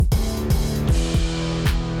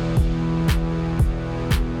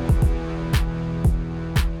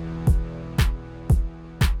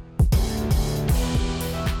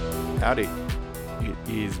Howdy, it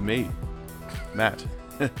is me, Matt,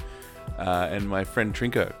 and my friend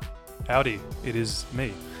Trinko. Howdy, it is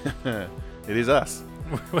me. It is us.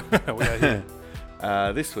 We are here.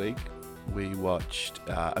 This week, we watched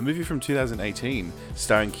a movie from 2018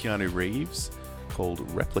 starring Keanu Reeves called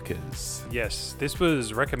Replicas. Yes, this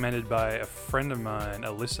was recommended by a friend of mine,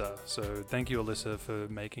 Alyssa. So thank you, Alyssa, for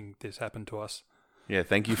making this happen to us. Yeah,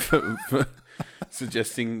 thank you for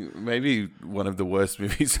suggesting maybe one of the worst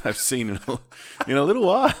movies I've seen in a little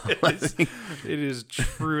while. It is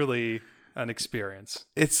truly an experience.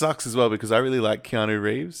 It sucks as well because I really like Keanu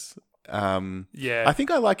Reeves. Yeah. I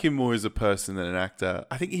think I like him more as a person than an actor.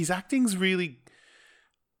 I think his acting's really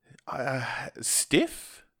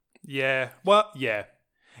stiff. Yeah. Well, yeah.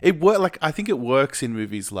 I think it works in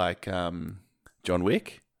movies like John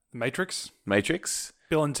Wick, Matrix,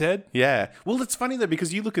 Bill and Ted. Yeah. Well, it's funny though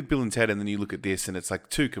because you look at Bill and Ted and then you look at this and it's like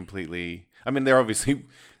two completely. I mean, they're obviously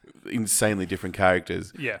insanely different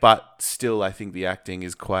characters. Yeah. But still, I think the acting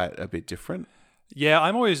is quite a bit different. Yeah,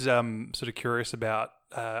 I'm always sort of curious about.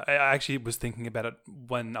 I actually was thinking about it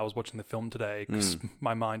when I was watching the film today because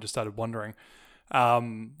my mind just started wondering,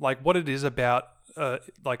 like what it is about,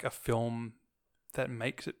 like a film that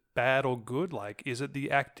makes it bad or good. Like, is it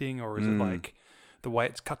the acting or is it like the way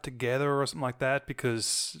it's cut together or something like that?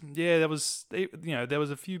 Because there was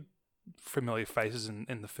a few familiar faces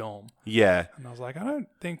in the film. Yeah, and I was like, I don't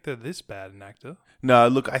think they're this bad an actor. No,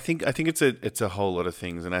 look, I think it's a whole lot of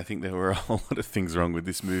things, and I think there were a whole lot of things wrong with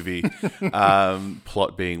this movie.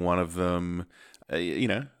 Plot being one of them. A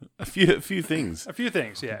few things. A few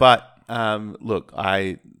things, yeah. But look,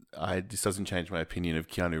 this doesn't change my opinion of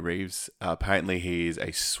Keanu Reeves. Apparently, he is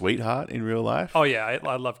a sweetheart in real life. Oh yeah,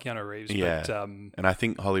 I love Keanu Reeves. Yeah, but, and I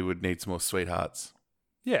think Hollywood needs more sweethearts.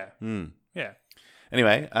 Yeah, yeah.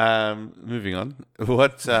 Anyway, moving on.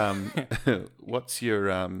 What's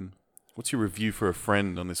your review for a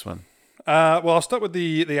friend on this one? Well, I'll start with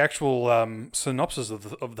the actual synopsis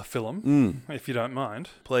of the film, if you don't mind.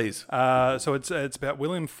 Please. So it's about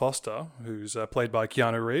William Foster, who's played by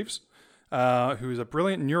Keanu Reeves, who is a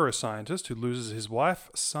brilliant neuroscientist who loses his wife,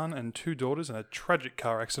 son, and 2 daughters in a tragic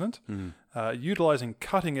car accident. Utilizing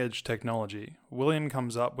cutting-edge technology, William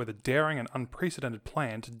comes up with a daring and unprecedented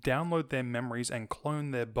plan to download their memories and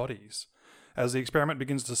clone their bodies. As the experiment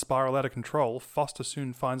begins to spiral out of control, Foster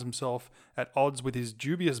soon finds himself at odds with his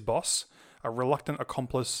dubious boss, a reluctant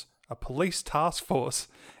accomplice, a police task force,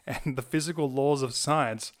 and the physical laws of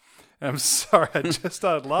science. And I'm sorry, I just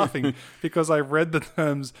started laughing because I read the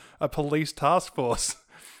terms a police task force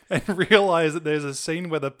and realized that there's a scene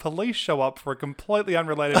where the police show up for a completely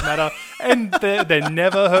unrelated matter and they're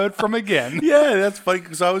never heard from again. Yeah, that's funny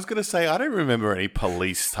because I was going to say, I don't remember any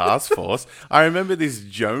police task force. I remember this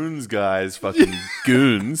Jones guy's fucking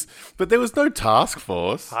goons, but there was no task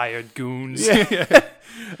force. Hired goons. Yeah.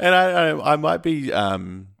 And I might be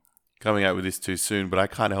coming out with this too soon, but I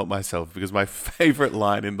can't help myself because my favorite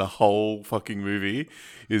line in the whole fucking movie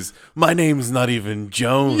is, "My name's not even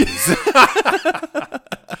Jones."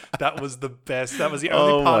 That was the best. That was the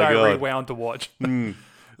only part I rewound to watch.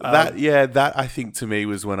 That I think to me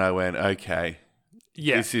was when I went, okay,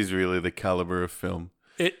 this is really the caliber of film.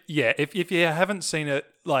 If you haven't seen it,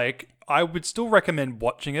 like I would still recommend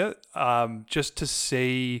watching it, just to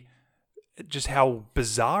see just how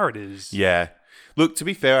bizarre it is. Yeah. Look, to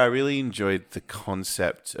be fair, I really enjoyed the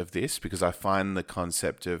concept of this because I find the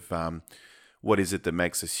concept of what is it that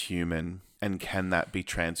makes us human and can that be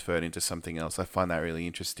transferred into something else? I find that really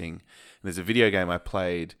interesting. And there's a video game I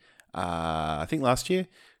played, I think last year,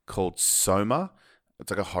 called Soma. It's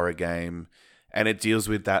like a horror game. And it deals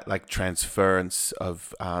with that like transference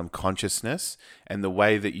of consciousness and the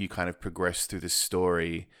way that you kind of progress through the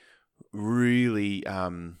story really...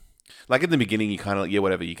 like in the beginning, you kind of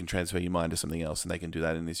whatever, you can transfer your mind to something else and they can do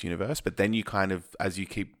that in this universe. But then you kind of, as you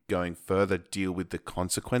keep going further, deal with the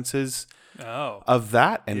consequences of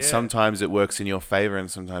that. And sometimes it works in your favor and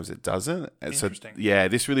sometimes it doesn't. And interesting. So,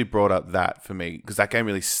 this really brought up that for me because that game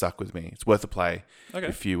really stuck with me. It's worth a play. Okay.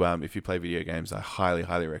 If you play video games, I highly,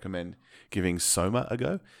 highly recommend giving Soma a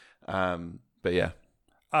go. But yeah.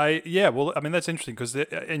 Well, I mean, that's interesting because,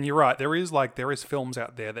 and you're right, there is films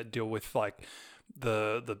out there that deal with like,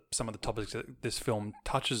 the some of the topics that this film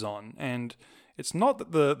touches on, and it's not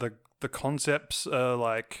that the concepts are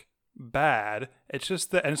like bad, it's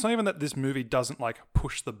just that, and it's not even that this movie doesn't like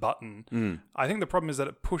push the button. I think the problem is that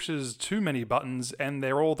it pushes too many buttons and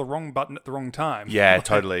they're all the wrong button at the wrong time. Yeah,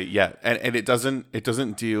 totally. Yeah. And it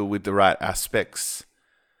doesn't deal with the right aspects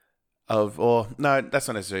or no, that's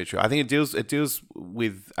not necessarily true. I think it deals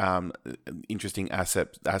with interesting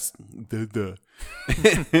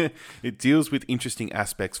it deals with interesting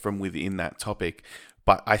aspects from within that topic,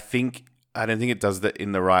 but I don't think it does that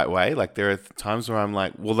in the right way. Like there are times where I'm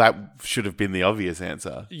like, well, that should have been the obvious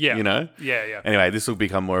answer. Yeah. You know? Yeah. Anyway, this will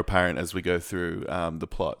become more apparent as we go through the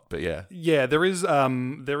plot, but yeah. Yeah, there is,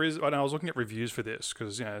 and I was looking at reviews for this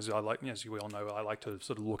because, as we all know, I like to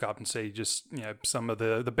sort of look up and see just, some of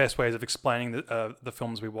the best ways of explaining the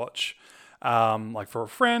films we watch, like for a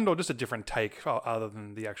friend or just a different take other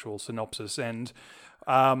than the actual synopsis. And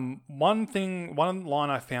one line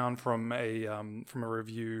I found from a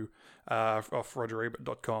review off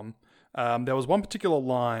rogerebert.com, there was one particular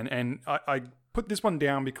line, and I put this one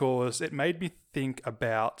down because it made me think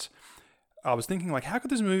about, I was thinking like, how could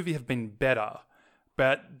this movie have been better?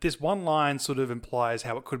 But this one line sort of implies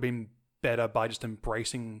how it could have been better by just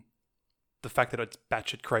embracing the fact that it's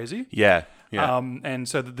batshit crazy. Yeah. And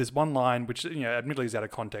so there's one line, which, admittedly is out of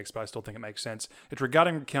context, but I still think it makes sense. It's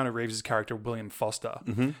regarding Keanu Reeves' character, William Foster.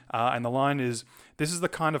 Mm-hmm. And the line is, "This is the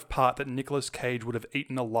kind of part that Nicolas Cage would have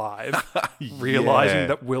eaten alive," realizing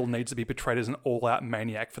that Will needs to be portrayed as an all-out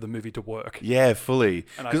maniac for the movie to work. Yeah, fully.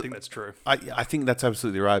 And I think that's true. I think that's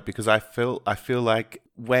absolutely right, because I feel like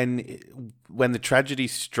when the tragedy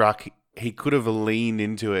struck, he could have leaned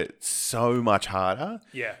into it so much harder.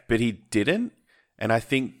 Yeah. But he didn't. And I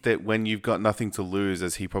think that when you've got nothing to lose,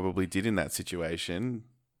 as he probably did in that situation,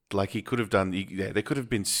 like he could have done, there could have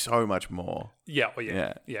been so much more. Yeah,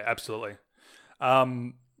 absolutely.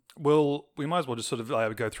 We might as well just sort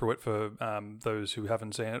of go through it for those who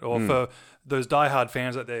haven't seen it, or for those diehard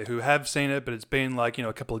fans out there who have seen it, but it's been like,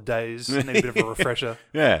 a couple of days, need a bit of a refresher.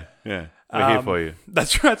 Yeah. We're here for you.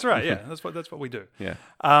 That's right. Yeah, that's what we do. Yeah.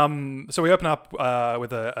 So we open up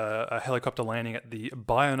with a helicopter landing at the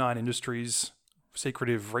Bio9 Industries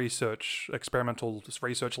secretive experimental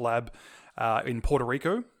research lab in Puerto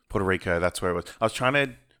Rico. Puerto Rico, that's where it was. I was trying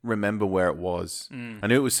to remember where it was. I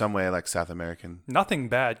knew it was somewhere like South American. Nothing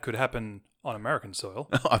bad could happen on American soil.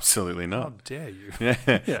 Absolutely not. How dare you?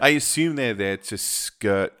 Yeah. I assume they're there to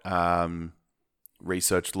skirt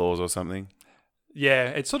research laws or something. Yeah,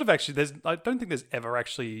 it's sort of actually. I don't think there's ever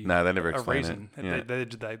actually. No, they never a explain reason. it. Yeah.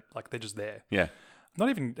 They're just there. Yeah. Not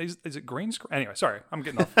even is it green screen? Anyway, sorry, I'm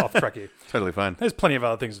getting off track here. Totally fine. There's plenty of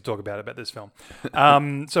other things to talk about this film.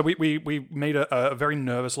 So we meet a very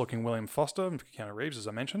nervous looking William Foster, Keanu Reeves, as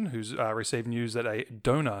I mentioned, who's received news that a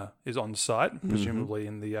donor is on site, presumably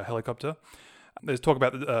in the helicopter. There's talk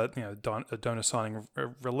about a donor signing a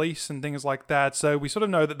release and things like that. So we sort of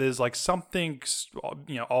know that there's like something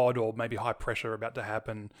odd or maybe high pressure about to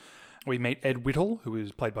happen. We meet Ed Whittle, who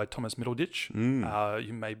is played by Thomas Middleditch.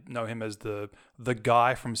 You may know him as the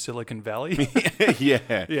guy from Silicon Valley.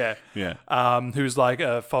 Yeah. Who's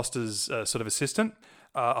like Foster's sort of assistant.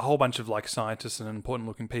 A whole bunch of like scientists and important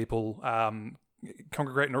looking people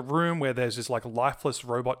congregate in a room where there's this like lifeless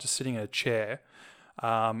robot just sitting in a chair.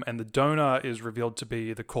 And the donor is revealed to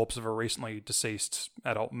be the corpse of a recently deceased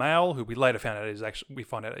adult male, who we later found out is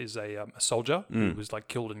a soldier who was like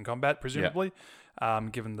killed in combat, presumably.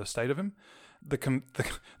 Given the state of him. The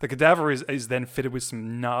cadaver is then fitted with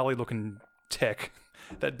some gnarly looking tech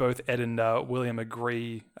that both Ed and William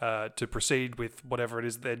agree to proceed with whatever it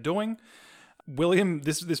is they're doing. William,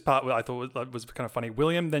 this part I thought was kind of funny.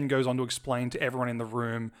 William then goes on to explain to everyone in the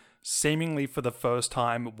room, seemingly for the first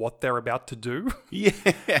time, what they're about to do.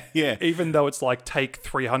 Yeah. Even though it's like take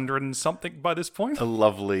 300 and something by this point. A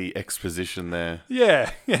lovely exposition there.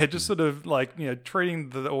 Yeah, just sort of like,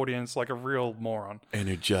 treating the audience like a real moron.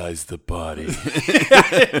 Energize the body.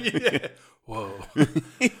 Yeah. Whoa.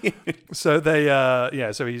 So they,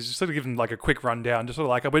 so he's sort of given like a quick rundown, just sort of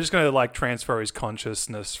like, we're just going to like transfer his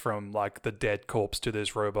consciousness from like the dead corpse to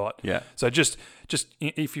this robot. Yeah. So just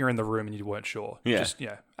if you're in the room and you weren't sure, just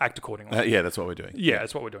act accordingly. Yeah, that's what we're doing. Yeah,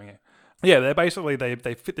 that's what we're doing here. Yeah, they basically they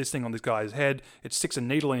fit this thing on this guy's head. It sticks a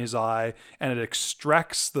needle in his eye, and it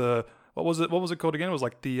extracts the what was it called again? It was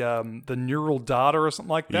like the neural data or something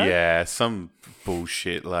like that. Yeah, some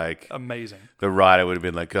bullshit like amazing. The writer would have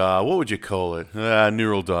been like, what would you call it?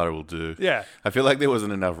 Neural data will do. Yeah, I feel like there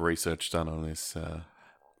wasn't enough research done on this.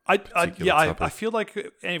 I feel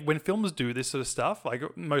like when films do this sort of stuff,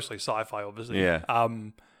 like mostly sci-fi, obviously. Yeah.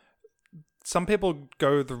 Some people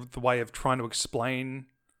go the way of trying to explain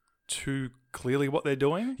too clearly what they're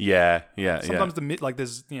doing. Yeah. Sometimes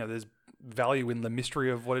there's value in the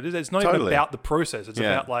mystery of what it is. It's not even about the process. It's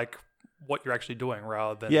about like what you're actually doing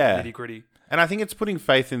rather than nitty gritty. And I think it's putting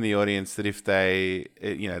faith in the audience that if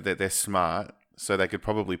they're smart, so they could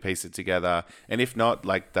probably piece it together. And if not,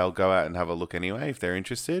 like they'll go out and have a look anyway if they're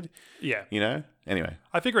interested. Yeah. You know? Anyway.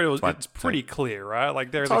 I figure it's pretty clear, right?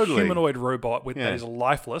 Like there's Totally. a humanoid robot that is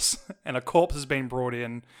lifeless and a corpse has been brought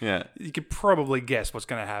in. Yeah. You could probably guess what's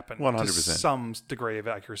going to happen 100%. to some degree of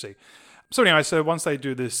accuracy. So anyway, once they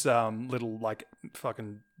do this little like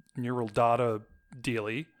fucking neural data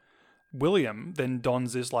dealy, William then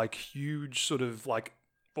dons this like huge sort of like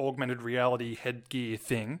augmented reality headgear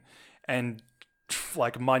thing and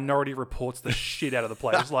like Minority Reports the shit out of the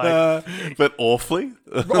place. Like, but awfully?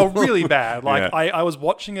 really bad. Like Yeah. I was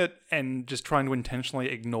watching it and just trying to intentionally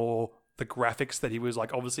ignore the graphics that he was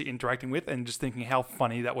like obviously interacting with and just thinking how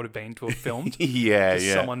funny that would have been to have filmed. Yeah.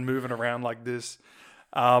 Someone moving around like this.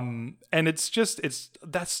 And it's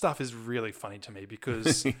that stuff is really funny to me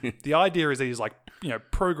because the idea is that he's like,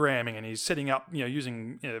 programming and he's setting up,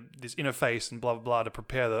 using this interface and blah, blah, blah to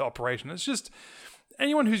prepare the operation. It's just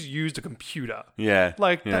anyone who's used a computer. Yeah.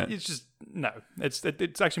 Like yeah. that, it's just, no,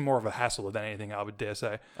 it's actually more of a hassle than anything, I would dare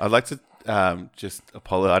say. I'd like to just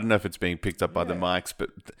apologize. I don't know if it's being picked up by the mics, but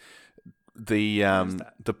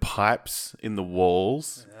the pipes in the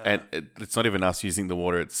walls, and it's not even us using the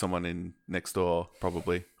water, it's someone in next door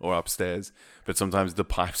probably or upstairs, but sometimes the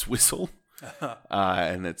pipes whistle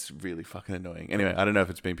and it's really fucking annoying. Anyway, I don't know if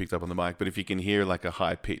it's being picked up on the mic, but if you can hear like a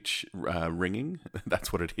high pitch ringing,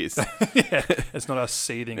 that's what it is. Yeah, it's not us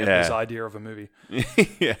seething at this idea of a movie.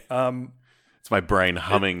 Yeah. It's my brain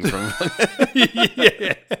humming from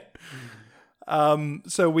yeah.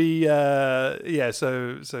 So we,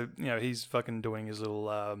 so he's fucking doing his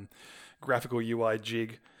little graphical UI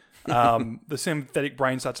jig. The synthetic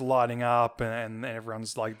brain starts lighting up, and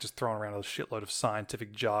everyone's like just throwing around a shitload of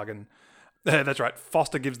scientific jargon. That's right.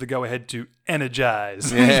 Foster gives the go ahead to energize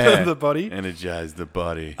the body. Energize the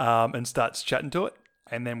body. And starts chatting to it.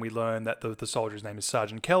 And then we learn that the soldier's name is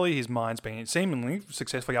Sergeant Kelly. His mind's being seemingly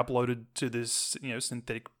successfully uploaded to this,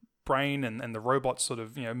 synthetic brain, and the robot's sort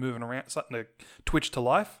of, moving around, starting to twitch to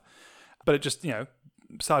life. But it just,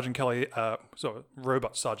 Sergeant Kelly,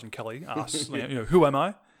 robot Sergeant Kelly asks, who am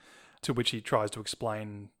I? To which he tries to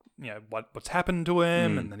explain, what's happened to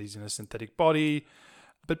him and that he's in a synthetic body.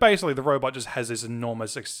 But basically, the robot just has this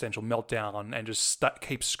enormous existential meltdown and just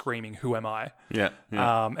keeps screaming, "Who am I?" Yeah.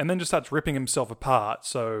 And then just starts ripping himself apart.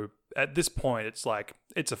 So at this point, it's like,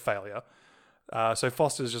 it's a failure. So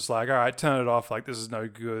Foster's just like, all right, turn it off. Like, this is no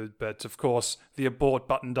good. But of course, the abort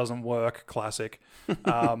button doesn't work. Classic.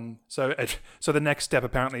 So the next step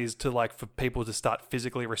apparently is to for people to start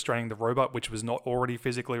physically restraining the robot, which was not already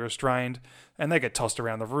physically restrained. And they get tossed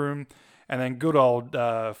around the room. And then good old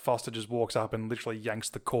Foster just walks up and literally yanks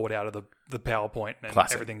the cord out of the PowerPoint, and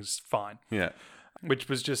Classic. Everything's fine. Yeah. Which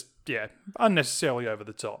was just, unnecessarily over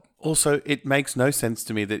the top. Also, it makes no sense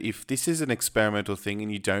to me that if this is an experimental thing and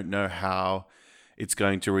you don't know how it's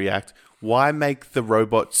going to react, why make the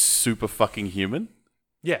robot super fucking human?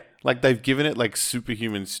 Yeah. Like, they've given it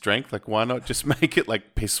superhuman strength. Like, why not just make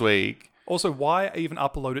it piss weak? Also, why even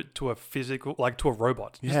upload it to a physical, to a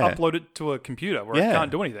robot? Just Yeah. upload it to a computer where it can't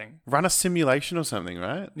do anything. Run a simulation or something,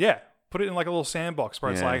 right? Yeah. Put it in a little sandbox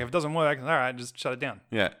where it's if it doesn't work, all right, just shut it down.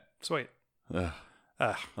 Yeah. Sweet.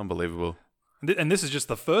 Unbelievable. And this is just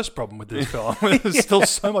the first problem with this film. There's still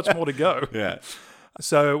so much more to go. Yeah.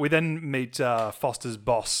 So we then meet Foster's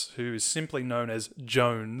boss, who is simply known as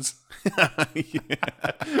Jones.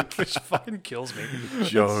 Which fucking kills me.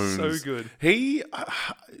 Jones. It's so good.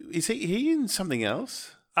 Is he in something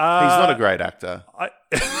else? He's not a great actor.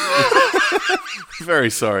 Very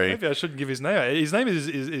sorry. Maybe I shouldn't give his name. His name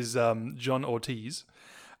is John Ortiz.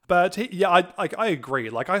 But I agree.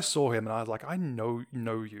 I saw him and I was like, I know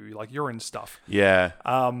you. You're in stuff. Yeah.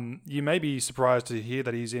 You may be surprised to hear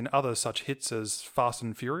that he's in other such hits as Fast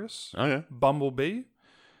and Furious, Oh, yeah. Bumblebee.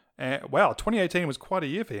 Wow, 2018 was quite a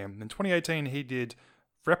year for him. In 2018, he did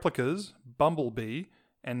Replicas, Bumblebee,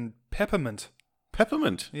 and Peppermint.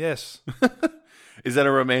 Peppermint. Yes. Is that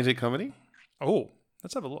a romantic comedy? Oh,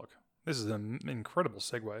 let's have a look. This is an incredible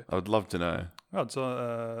segue. I would love to know. Oh, it's,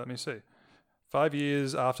 let me see. 5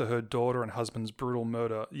 years after her daughter and husband's brutal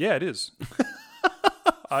murder. Yeah, it is.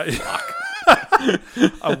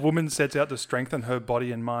 A woman sets out to strengthen her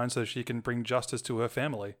body and mind so she can bring justice to her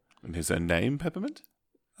family. And is her name Peppermint?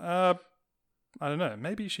 I don't know.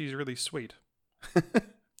 Maybe she's really sweet.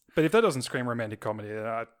 But if that doesn't scream romantic comedy,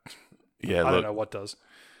 I don't know what does.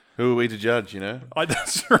 Who are we to judge,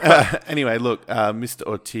 That's right. Anyway, look, Mr.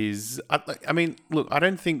 Ortiz. I mean, look, I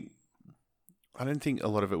don't think a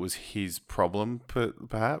lot of it was his problem,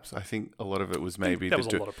 perhaps. I think a lot of it was maybe... There was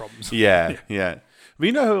a lot of problems. Yeah. But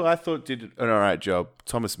you know who I thought did an all right job?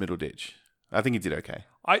 Thomas Middleditch. I think he did okay.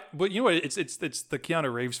 But you know what? It's the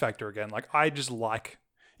Keanu Reeves factor again. Like, I just like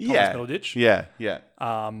Thomas Yeah. Middleditch.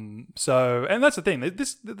 Yeah. So, and that's the thing.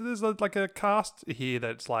 There's like a cast here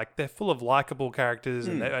that's like, they're full of likable characters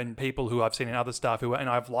and people who I've seen in other stuff and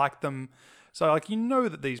I've liked them. So, like, you know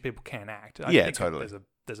that these people can act. I think totally.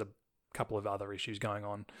 There's a couple of other issues going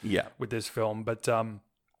on Yeah. with this film, but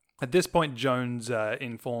at this point, Jones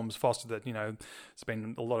informs Foster that, you know, there's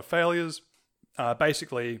been a lot of failures.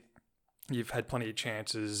 Basically, you've had plenty of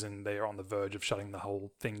chances and they're on the verge of shutting the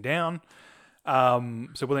whole thing down.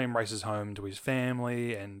 So William races home to his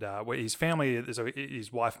family, and his family is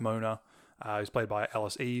his wife Mona, who's played by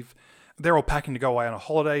Alice Eve. They're all packing to go away on a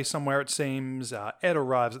holiday somewhere, it seems. Ed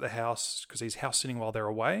arrives at the house because he's house sitting while they're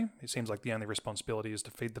away. It seems like the only responsibility is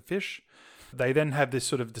to feed the fish. They then have this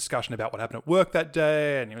sort of discussion about what happened at work that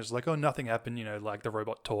day, and he was like, oh, nothing happened, you know, like the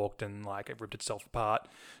robot talked and like it ripped itself apart,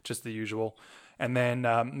 just the usual. And then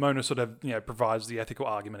Mona sort of, you know, provides the ethical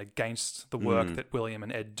argument against the work that William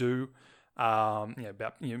and Ed do,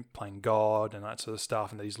 about, you know, playing God and that sort of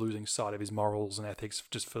stuff, and that he's losing sight of his morals and ethics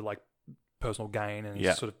just for like personal gain, and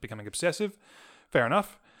he's sort of becoming obsessive. Fair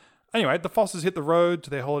enough. Anyway, the Fosters hit the road to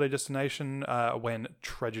their holiday destination when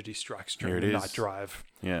tragedy strikes during the night drive.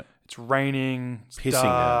 Yeah. It's raining, it's Pissing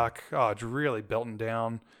dark. Oh, it's really belting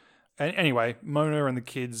down. And anyway, Mona and the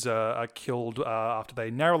kids are killed after they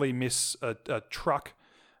narrowly miss a truck,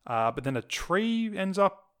 but then a tree ends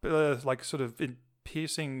up like sort of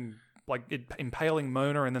piercing, like impaling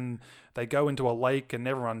Mona, and then they go into a lake and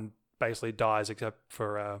everyone basically dies except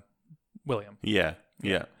for William. Yeah.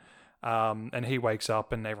 And he wakes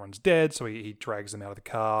up and everyone's dead, so he drags them out of the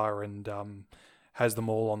car and has them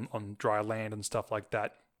all on dry land and stuff like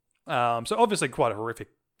that. So obviously quite a horrific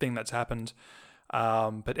thing that's happened.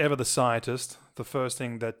 But Ever the scientist, the first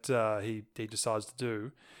thing that he decides to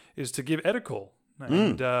do is to give Ed a call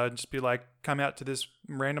and just be like, come out to this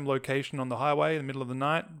random location on the highway in the middle of the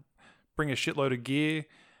night, bring a shitload of gear.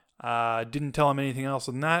 Didn't tell him anything else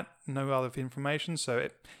than that, no other information. So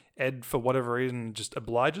Ed, for whatever reason, just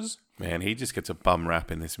obliges. Man, he just gets a bum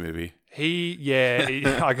rap in this movie.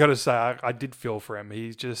 I gotta say, I did feel for him.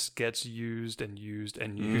 He just gets used and used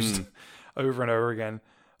and used over and over again.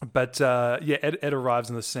 But Ed arrives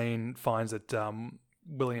on the scene, finds that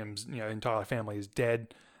William's entire family is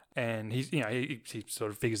dead, and he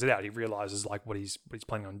sort of figures it out. He realizes like what he's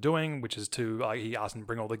planning on doing, which is to he asks them to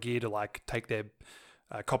bring all the gear to like take their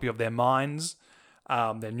copy of their minds,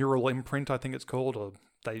 their neural imprint, I think it's called, or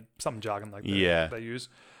some jargon like that they use.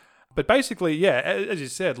 But basically, as you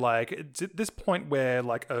said, like it's at this point where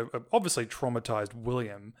like a obviously traumatized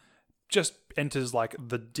William just enters like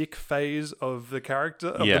the dick phase of the character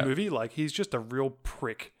of the movie. Like he's just a real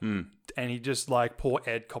prick, and he just like poor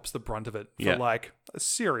Ed cops the brunt of it for like a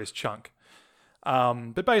serious chunk.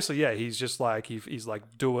 But basically, he's just like he's like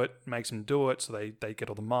do it, makes him do it. So they get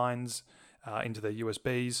all the minds into their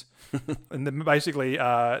USBs, and then basically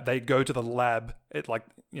they go to the lab at like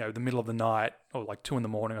the middle of the night or like 2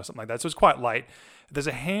 a.m. or something like that. So it's quite late. There's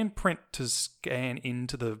a handprint to scan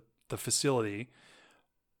into the facility.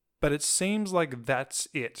 But it seems like that's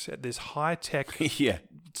it. At this high-tech,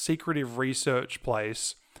 secretive research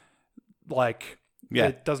place, like,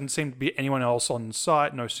 there doesn't seem to be anyone else on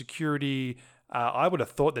site, no security. I would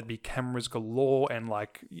have thought there'd be cameras galore and,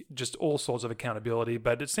 like, just all sorts of accountability.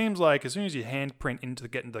 But it seems like as soon as you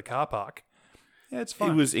handprint get into the car park, it's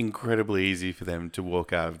fine. It was incredibly easy for them to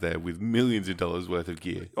walk out of there with millions of dollars worth of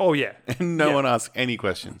gear. Oh, yeah. And no one asked any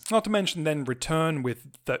questions. Not to mention then return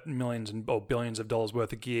with that millions or billions of dollars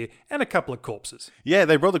worth of gear and a couple of corpses. Yeah,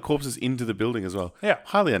 they brought the corpses into the building as well. Yeah.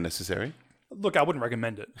 Highly unnecessary. Look, I wouldn't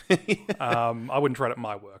recommend it. I wouldn't try it at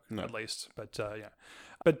my work, at least. But,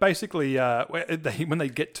 But basically, when they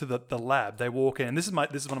get to the lab, they walk in, and this is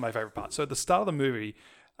one of my favorite parts. So at the start of the movie,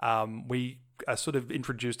 we are sort of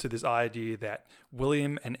introduced to this idea that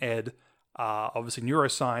William and Ed are obviously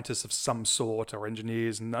neuroscientists of some sort, or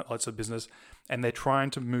engineers and lots of business, and they're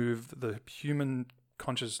trying to move the human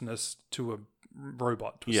consciousness to a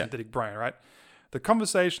robot, to a synthetic brain, right? The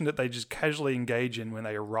conversation that they just casually engage in when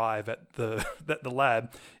they arrive at the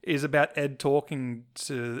lab is about Ed talking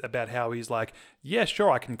about how he's like, yeah, sure,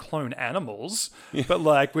 I can clone animals, but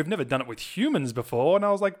like we've never done it with humans before. And I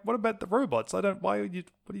was like, what about the robots? What are you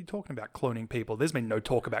talking about cloning people? There's been no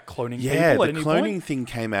talk about cloning people at any point. Yeah, the cloning thing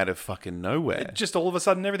came out of fucking nowhere. Just all of a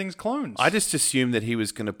sudden everything's clones. I just assumed that he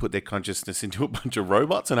was going to put their consciousness into a bunch of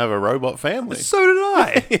robots and have a robot family. So did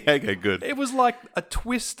I. Okay, good. It was like a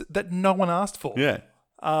twist that no one asked for. Yeah.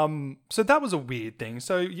 So that was a weird thing.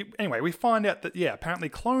 So anyway, we find out that, apparently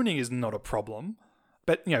cloning is not a problem.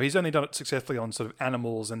 But, he's only done it successfully on sort of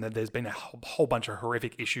animals, and then there's been a whole bunch of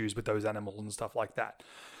horrific issues with those animals and stuff like that.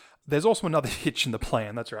 There's also another hitch in the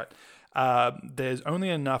plan, that's right. There's only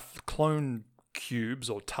enough clone cubes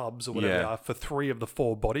or tubs or whatever they are for 3 of the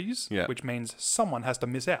 4 bodies, which means someone has to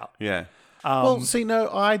miss out. Yeah. Well, see, no,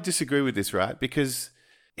 I disagree with this, right? Because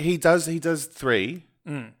he does 3,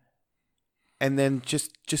 and then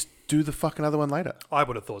just do the fucking other one later. I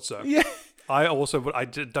would have thought so. Yeah. I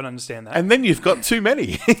don't understand that. And then you've got too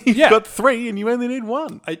many. You've got 3 and you only need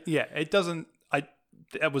 1. It doesn't...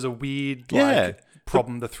 That was a weird,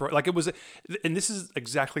 problem to throw. Like, it was... And this is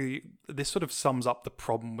exactly... This sort of sums up the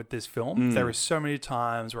problem with this film. There are so many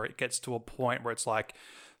times where it gets to a point where it's like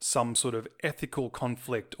some sort of ethical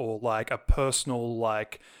conflict or like a personal,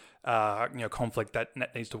 like... conflict that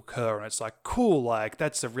needs to occur, and it's like, cool, like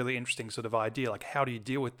that's a really interesting sort of idea, like how do you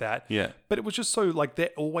deal with that? But it was just so like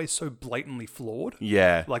they're always so blatantly flawed.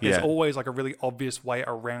 There's always like a really obvious way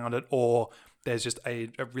around it, or there's just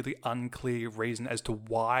a really unclear reason as to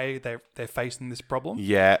why they're facing this problem.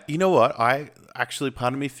 You know what, I actually,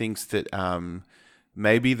 part of me thinks that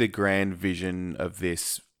maybe the grand vision of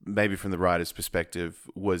this, maybe from the writer's perspective,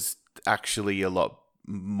 was actually a lot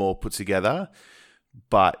more put together.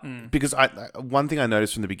 But because one thing I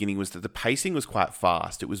noticed from the beginning was that the pacing was quite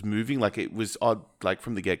fast. It was moving, like it was odd, like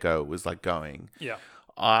from the get-go, it was like going.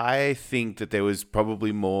 I think that there was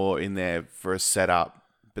probably more in there for a setup,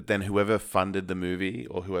 but then whoever funded the movie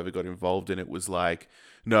or whoever got involved in it was like,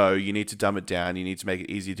 no, you need to dumb it down. You need to make it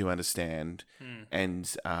easier to understand,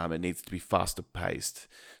 and it needs to be faster paced.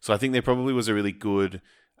 So I think there probably was a really good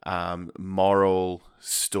moral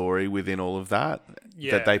story within all of that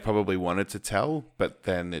that they probably wanted to tell, but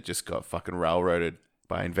then it just got fucking railroaded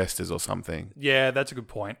by investors or something. Yeah, that's a good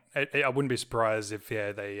point. I wouldn't be surprised if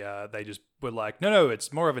they just were like, no,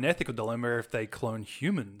 it's more of an ethical dilemma if they clone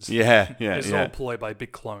humans. This is all ploy by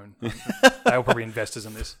Big Clone. They were probably investors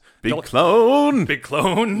in this. Big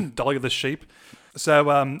Clone, Dolly the sheep. So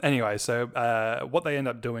anyway, what they end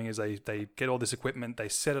up doing is they get all this equipment, they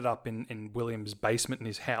set it up in William's basement in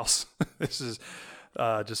his house. This is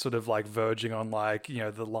just sort of like verging on like,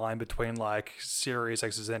 the line between like serious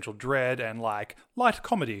existential dread and like light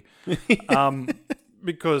comedy.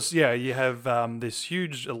 Because you have this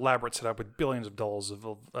huge elaborate setup with billions of dollars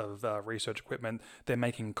of research equipment. They're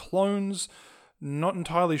making clones. Not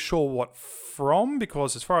entirely sure what from,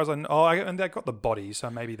 because as far as I know, and they got the body, so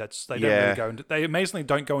maybe they don't really go into. They amazingly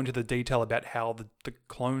don't go into the detail about how the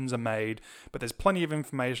clones are made, but there's plenty of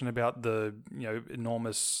information about the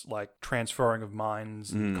enormous like transferring of minds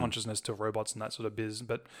and consciousness to robots and that sort of biz.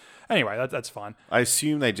 But anyway, that's fine. I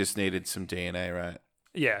assume they just needed some DNA, right?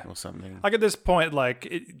 Yeah. Or something. Like at this point, like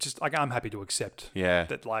it just like I'm happy to accept. Yeah.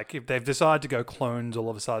 That like if they've decided to go clones all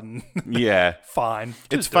of a sudden. Fine.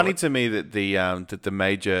 It's funny to me that the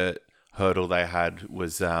major hurdle they had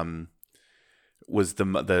was the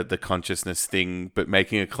consciousness thing, but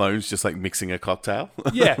making a clone's just like mixing a cocktail.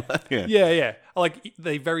 Yeah. Like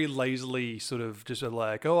they very lazily sort of just are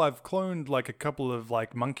like, oh, I've cloned like a couple of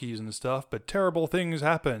like monkeys and stuff, but terrible things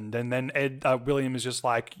happened. And then William is just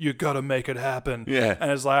like, you got to make it happen. Yeah. And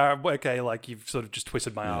it's like, okay, like you've sort of just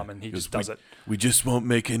twisted my arm, and he just does it. We just won't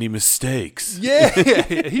make any mistakes. Yeah.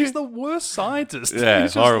 He's the worst scientist. Yeah,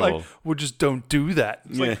 he's just horrible. like, well, just don't do that.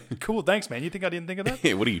 It's like, cool, thanks, man. You think I didn't think of that?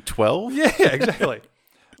 Yeah, what are you, 12? Yeah, exactly.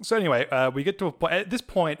 So anyway, we get to a point. At this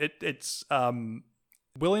point, it's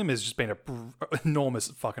William has just been an enormous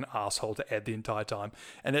fucking asshole to Ed the entire time,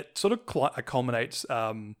 and it sort of culminates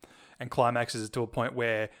and climaxes to a point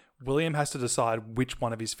where William has to decide which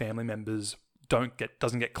one of his family members doesn't get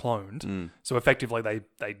cloned. So effectively,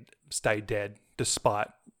 they stay dead, despite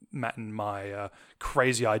Matt and my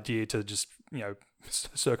crazy idea to just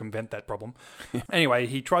circumvent that problem. Anyway,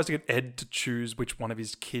 he tries to get Ed to choose which one of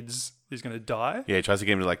his kids is going to die. Yeah, he tries to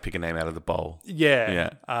get him to like pick a name out of the bowl. Yeah.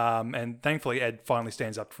 And thankfully Ed finally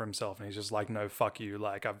stands up for himself, and he's just like, no, fuck you.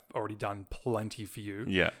 Like, I've already done plenty for you.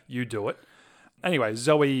 Yeah. You do it. Anyway,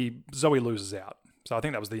 Zoe loses out. So I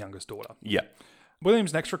think that was the youngest daughter. Yeah.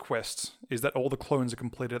 William's next request is that all the clones are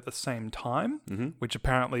completed at the same time, which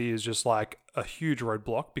apparently is just like a huge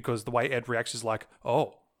roadblock, because the way Ed reacts is like,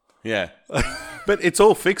 oh. Yeah. But it's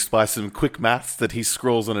all fixed by some quick maths that he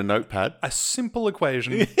scrawls on a notepad. A simple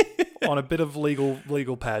equation on a bit of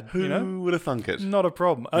legal pad. Who would have thunk it? Not a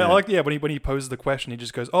problem. Yeah. I like when he poses the question, he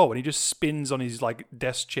just goes, oh, and he just spins on his like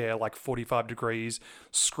desk chair like 45 degrees,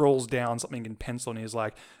 scrolls down something in pencil, and he's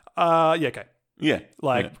like, yeah, okay. Yeah.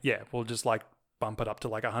 We'll just like bump it up to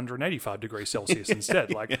like 185 degrees Celsius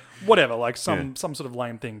instead. Like whatever, like some sort of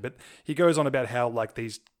lame thing. But he goes on about how like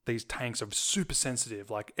these tanks are super sensitive.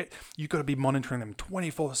 Like you got to be monitoring them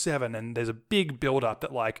 24/7, and there's a big build up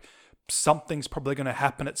that like something's probably going to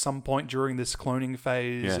happen at some point during this cloning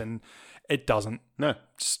phase, and it doesn't. No.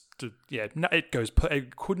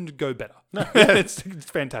 It couldn't go better. No. It's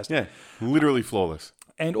fantastic. Yeah, literally flawless.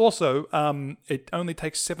 And also, it only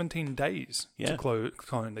takes 17 days to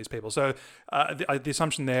clone these people. So the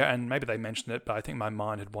assumption there, and maybe they mentioned it, but I think my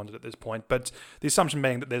mind had wandered at this point, but the assumption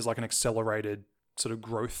being that there's like an accelerated sort of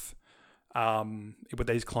growth with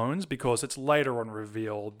these clones, because it's later on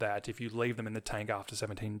revealed that if you leave them in the tank after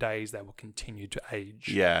 17 days, they will continue to age.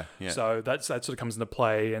 Yeah. So that sort of comes into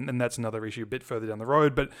play, and that's another issue a bit further down the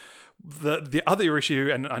road. But the other issue,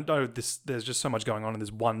 and I know there's just so much going on in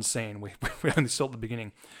this one scene, we only saw at the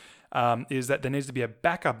beginning, is that there needs to be a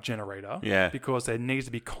backup generator, because there needs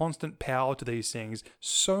to be constant power to these things.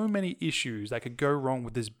 So many issues that could go wrong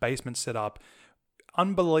with this basement setup.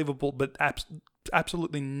 Unbelievable, but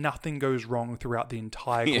absolutely nothing goes wrong throughout the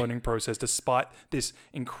entire cloning process, despite this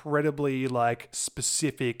incredibly like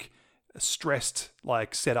specific, stressed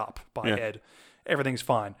like setup by Ed. Everything's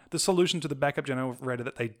fine. The solution to the backup generator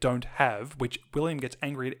that they don't have, which William gets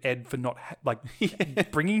angry at Ed for not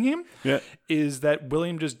bringing him, is that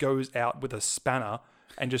William just goes out with a spanner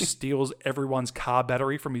and just steals everyone's car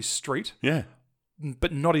battery from his street. Yeah.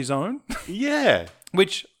 But not his own. Yeah.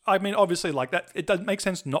 Which, I mean, obviously, like that, it doesn't make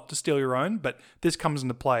sense not to steal your own, but this comes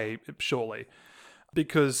into play shortly.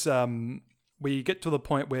 Because we get to the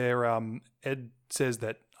point where Ed says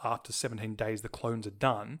that after 17 days, the clones are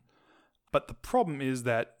done. But the problem is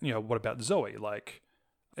that, what about Zoe? Like,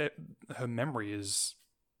 her memory is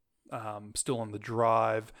still on the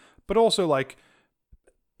drive, but also, like,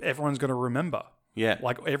 everyone's going to remember. Yeah.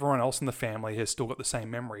 Like, everyone else in the family has still got the same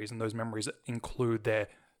memories, and those memories include their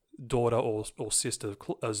daughter or sister,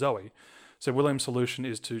 Zoe. So William's solution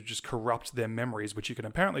is to just corrupt their memories, which you can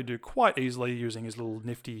apparently do quite easily using his little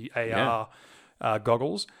nifty AR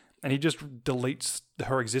goggles. And he just deletes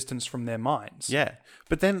her existence from their minds. Yeah.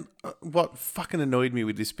 But then what fucking annoyed me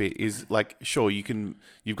with this bit is, like, sure,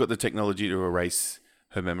 you've got the technology to erase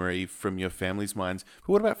her memory from your family's minds,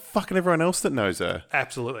 but what about fucking everyone else that knows her?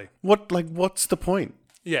 Absolutely. What's the point?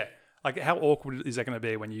 Yeah. Like, how awkward is that going to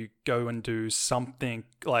be when you go and do something,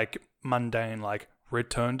 like, mundane, like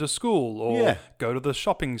return to school or go to the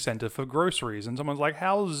shopping center for groceries, and someone's like,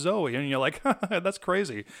 how's Zoe? And you're like, that's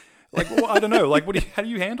crazy. Like, well, I don't know. Like, how do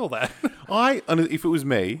you handle that? If it was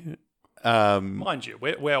me... mind you,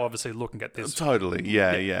 we're obviously looking at this. Totally,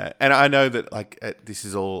 yeah. And I know that, like, this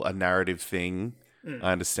is all a narrative thing.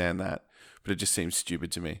 I understand that. But it just seems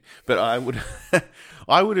stupid to me. But I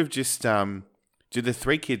would have just... do the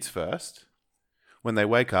 3 kids first. When they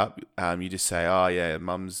wake up, you just say, oh, yeah,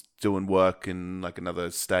 mum's doing work in, like, another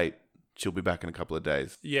state. She'll be back in a couple of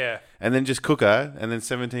days. Yeah. And then just cook her. And then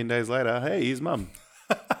 17 days later, hey, here's mum.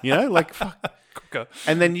 Like, fuck. Cook her.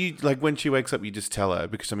 And then you, like, when she wakes up, you just tell her.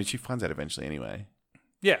 Because, I mean, she finds out eventually anyway.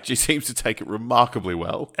 Yeah. She seems to take it remarkably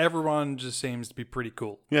well. Everyone just seems to be pretty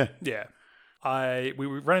cool. Yeah. Yeah. We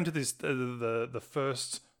ran into this, the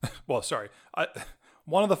first... Well, sorry.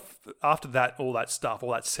 After that, all that stuff,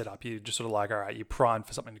 all that setup, you just sort of like, all right, you're primed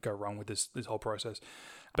for something to go wrong with this whole process.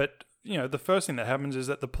 But, the first thing that happens is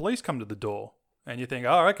that the police come to the door and you think,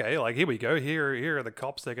 oh, okay, like, here we go. Here are the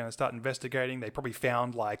cops. They're going to start investigating. They probably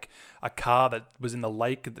found like a car that was in the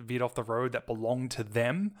lake that veered off the road that belonged to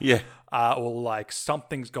them. Yeah. Or like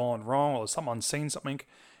something's gone wrong or someone's seen something.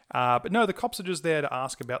 But no, the cops are just there to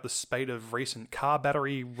ask about the spate of recent car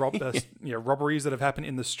battery robberies that have happened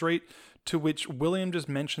in the street, to which William just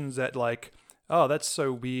mentions that, like, oh, that's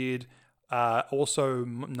so weird. Also,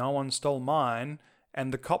 no one stole mine.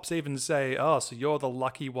 And the cops even say, oh, so you're the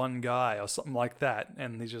lucky one guy or something like that.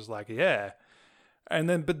 And he's just like, yeah. And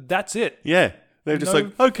then, but that's it. Yeah. They're just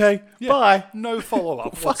like, okay, bye. No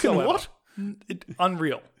follow-up Fucking whatsoever. what?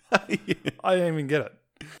 Unreal. Yeah. I didn't even get it.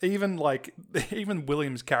 Even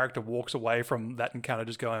William's character walks away from that encounter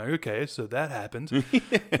just going, okay, so that happened. And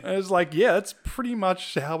it's like, yeah, that's pretty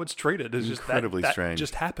much how it's treated. It's just incredibly strange.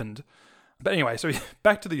 Just happened. But anyway, so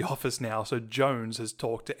back to the office now. So Jones has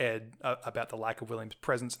talked to Ed about the lack of William's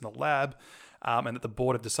presence in the lab, and that the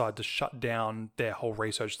board have decided to shut down their whole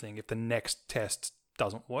research thing if the next test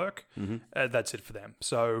doesn't work. That's it for them.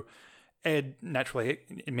 So Ed naturally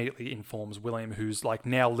immediately informs William, who's like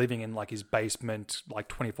now living in like his basement, like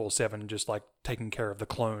 24/7, just like taking care of the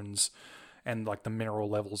clones and like the mineral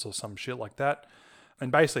levels or some shit like that.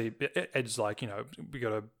 And basically, Ed's like, we got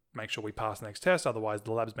to make sure we pass the next test, otherwise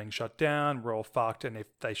the lab's being shut down. We're all fucked. And if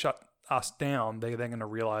they shut us down, they're then going to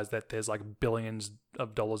realize that there's like billions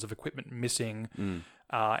of dollars of equipment missing,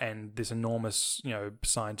 and this enormous,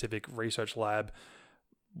 scientific research lab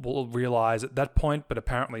will realize at that point, but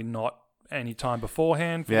apparently not any time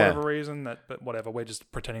beforehand for whatever reason. But whatever, we're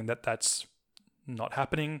just pretending that that's not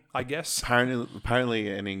happening, I guess. Apparently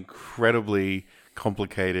an incredibly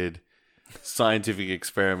complicated scientific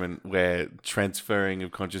experiment where transferring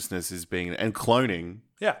of consciousness is being, and cloning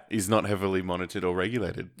is not heavily monitored or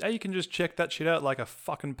regulated. Yeah, you can just check that shit out like a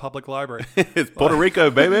fucking public library. It's Puerto Rico,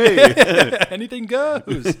 baby. Anything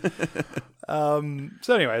goes.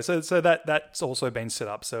 So anyway, so that's also been set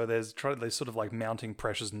up. So there's sort of like mounting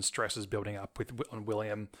pressures and stresses building up on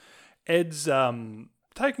William. Ed's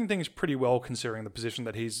taking things pretty well considering the position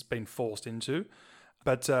that he's been forced into.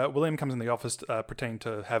 But William comes in the office pretending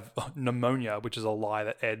to have pneumonia, which is a lie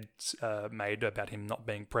that Ed made about him not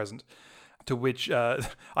being present. To which, I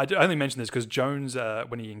only mention this because Jones,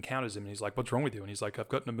 when he encounters him, he's like, "What's wrong with you?" And he's like, "I've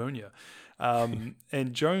got pneumonia." And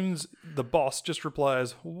Jones, the boss, just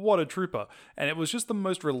replies, "What a trooper." And it was just the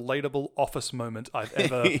most relatable office moment I've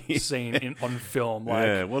ever seen on film.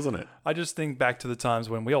 Like, wasn't it? I just think back to the times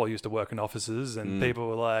when we all used to work in offices and people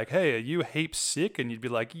were like, "Hey, are you heaps sick?" And you'd be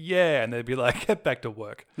like, "Yeah." And they'd be like, "Get back to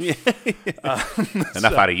work." Yeah.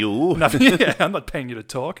 Enough out of you. Yeah, I'm not paying you to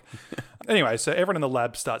talk. Anyway, so everyone in the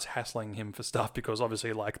lab starts hassling him for stuff because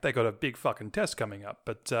obviously, like, they got a big fucking test coming up.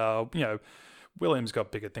 But, William's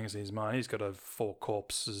got bigger things in his mind. He's got 4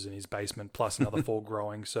 corpses in his basement plus another 4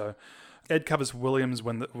 growing. So Ed covers Williams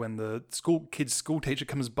when the school teacher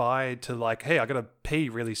comes by to like, "Hey, I got to pee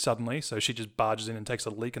really suddenly." So she just barges in and takes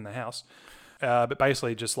a leak in the house. But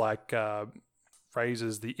basically just like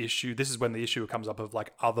raises the issue. This is when the issue comes up of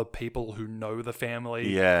like other people who know the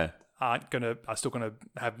family. Yeah. Are still gonna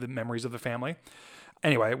have the memories of the family.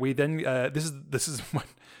 Anyway, we then this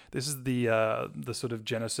is the sort of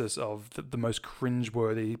genesis of the most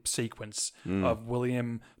cringeworthy sequence of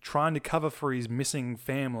William trying to cover for his missing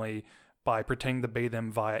family by pretending to be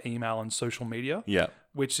them via email and social media. Yeah,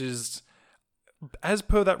 which is, as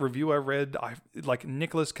per that review I read, like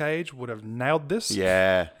Nicolas Cage would have nailed this.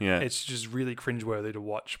 Yeah. It's just really cringeworthy to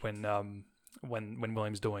watch when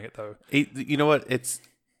William's doing it though. You know what?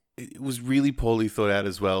 It was really poorly thought out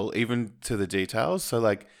as well, even to the details. So,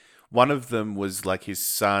 like, one of them was, like, his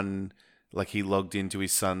son, like, he logged into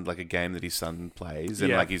his son, like, a game that his son plays.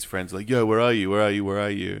 And, like, his friends are like, "Yo, where are you? Where are you? Where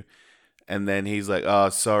are you?" And then he's like, "Oh,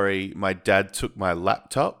 sorry, my dad took my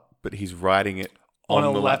laptop," but he's writing it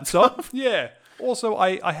on the laptop. Yeah. Also,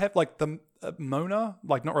 I have, like, the Mona,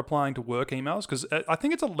 like, not replying to work emails, because I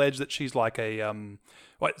think it's alleged that she's, like,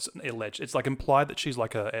 it's alleged. It's like implied that she's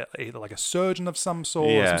like either like a surgeon of some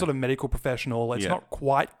sort, or some sort of medical professional. It's not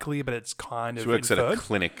quite clear, but it's kind of. She works inferred. at a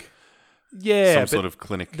clinic. Yeah, some sort of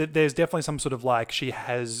clinic. There's definitely some sort of like she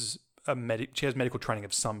has medical training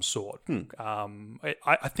of some sort.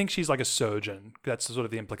 I think she's like a surgeon. That's sort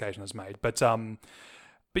of the implication that's made. But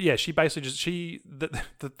yeah, she basically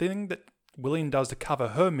the thing that William does to cover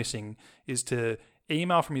her missing is to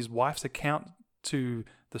email from his wife's account to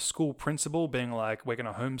the school principal being like, "We're going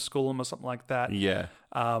to homeschool him," or something like that. Yeah.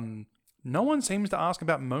 No one seems to ask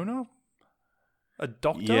about Mona, a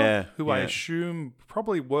doctor who I assume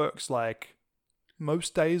probably works like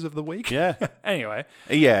most days of the week. Yeah. Anyway.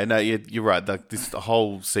 Yeah, no, you're right. The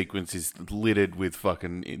whole sequence is littered with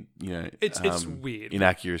fucking, it's weird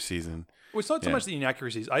inaccuracies and. Well, it's not so much the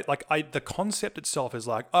inaccuracies. The concept itself is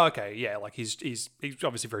like, oh, okay, yeah, like he's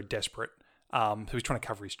obviously very desperate. So he's trying to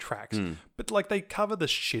cover his tracks. But like they cover the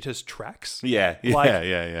shittest tracks. Yeah.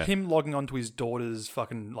 Like him logging onto his daughter's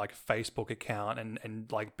fucking like Facebook account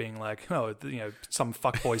and like being like, "Oh, some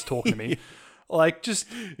fuckboy's talking to me." Like, just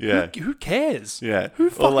who cares? Yeah. Who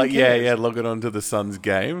fucking cares? logging onto the son's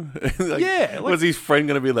game. Like, was his friend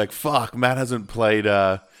going to be like, "Fuck, Matt hasn't played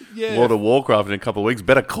World of Warcraft in a couple of weeks.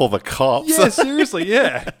 Better call the cops." Yeah, seriously,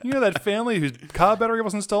 yeah. You know that family whose car battery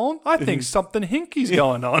wasn't stolen? I think something hinky's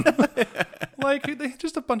going on. Like, they're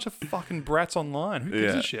just a bunch of fucking brats online. Who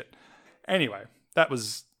gives a shit? Anyway, that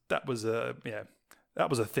was a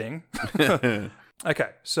thing. Okay,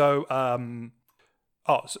 so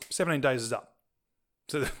 17 days is up.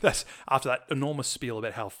 So that's after that enormous spiel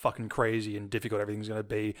about how fucking crazy and difficult everything's going to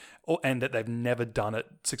be, and that they've never done it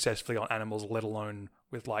successfully on animals, let alone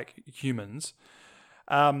with like humans.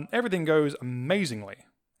 Everything goes amazingly.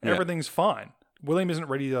 Yeah. Everything's fine. William isn't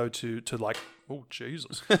ready though to like. Oh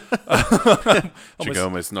Jesus! Chico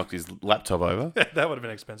almost knocked his laptop over. That would have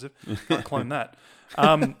been expensive. Can't clone that.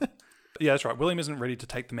 Yeah, that's right. William isn't ready to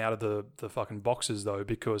take them out of the fucking boxes though,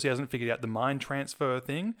 because he hasn't figured out the mind transfer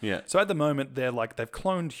thing. Yeah. So at the moment they're like they've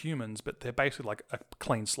cloned humans, but they're basically like a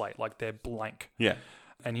clean slate, like they're blank. Yeah.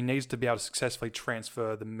 And he needs to be able to successfully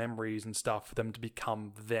transfer the memories and stuff for them to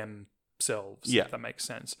become themselves, Yeah. if that makes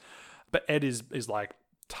sense. But Ed is like,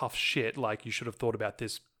 tough shit. Like, you should have thought about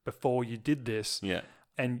this before you did this. Yeah.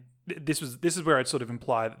 And this is where it sort of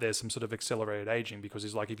implied that there's some sort of accelerated aging, because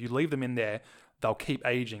he's like, if you leave them in there, they'll keep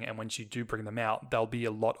aging, and once you do bring them out, they'll be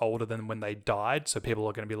a lot older than when they died. So people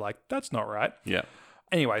are going to be like, that's not right. Yeah.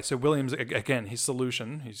 Anyway, so Williams, again, his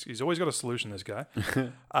solution, he's always got a solution, this guy.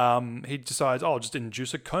 He decides, I'll just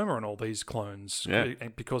induce a coma on all these clones. Yeah.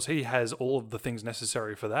 Because he has all of the things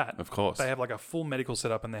necessary for that. Of course. They have like a full medical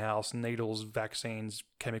setup in the house, needles, vaccines,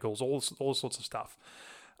 chemicals, all sorts of stuff.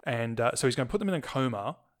 And so he's going to put them in a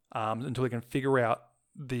coma until he can figure out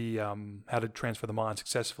the how to transfer the mind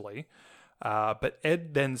successfully. But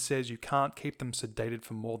Ed then says you can't keep them sedated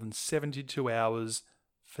for more than 72 hours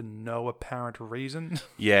for no apparent reason.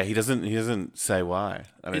 Yeah, he doesn't say why.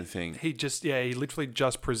 I don't think. He literally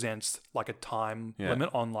just presents like a time limit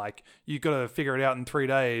on like, you got to figure it out in 3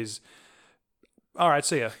 days. All right,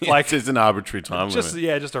 see ya. Like, it's just an arbitrary time limit.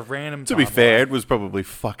 Yeah, just a random To be fair, Ed was probably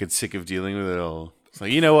fucking sick of dealing with it all. It's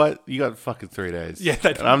like, you know what? You got fucking 3 days. Yeah,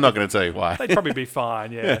 and I'm not going to tell you why. They'd probably be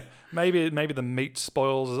fine, yeah. Maybe the meat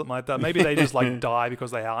spoils or something like that. Maybe they just like die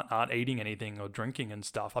because they aren't eating anything or drinking and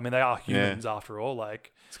stuff. I mean, they are humans after all.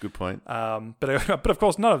 Like, it's a good point. But of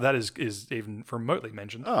course, none of that is even remotely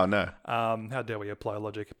mentioned. Oh no. How dare we apply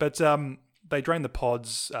logic? But they drain the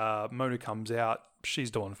pods. Mona comes out. She's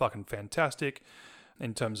doing fucking fantastic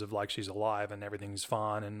in terms of like, she's alive and everything's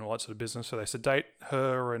fine and all that sort of business. So they sedate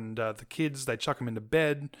her and the kids. They chuck them into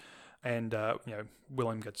bed, and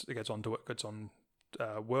Willem gets onto it. Gets on.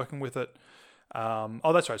 Working with it.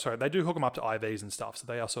 That's right. Sorry, they do hook them up to IVs and stuff, so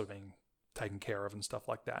they are sort of being taken care of and stuff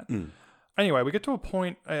like that. Anyway, we get to a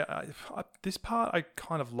point. This part I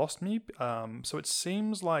kind of lost me. So it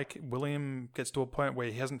seems like William gets to a point where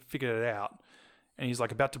he hasn't figured it out, and he's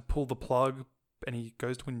like about to pull the plug, and he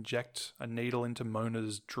goes to inject a needle into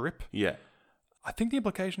Mona's drip. Yeah. I think the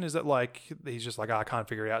implication is that like he's just like, I can't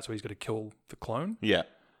figure it out, so he's got to kill the clone. Yeah.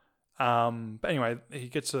 But anyway, he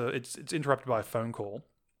gets it's interrupted by a phone call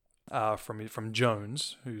from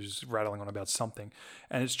Jones, who's rattling on about something,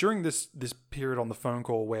 and it's during this period on the phone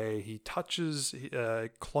call where he touches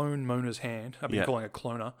clone Mona's hand. I've been calling it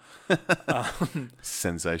cloner.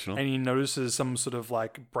 Sensational. And he notices some sort of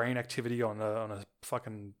like brain activity on a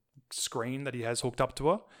fucking screen that he has hooked up to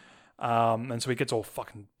her. And so he gets all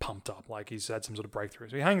fucking pumped up, like he's had some sort of breakthrough.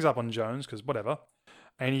 So he hangs up on Jones because whatever.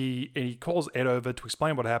 And he calls Ed over to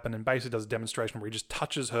explain what happened, and basically does a demonstration where he just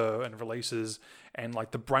touches her and releases, and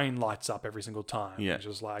like the brain lights up every single time. Yeah. It's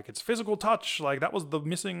just like, it's physical touch. Like that's the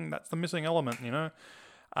missing element, you know?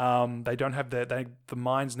 They don't have the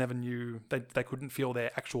minds never knew, they couldn't feel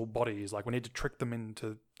their actual bodies. Like, we need to trick them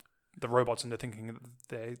into the robots into thinking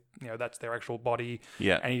that that's their actual body.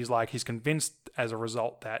 Yeah. And he's convinced as a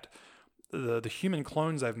result that the human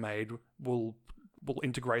clones they've made will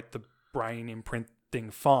integrate the brain imprint thing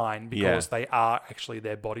fine because they are actually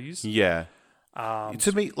their bodies. Yeah.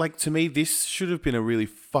 To me, this should have been a really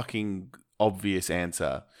fucking obvious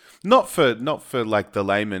answer. Not for like the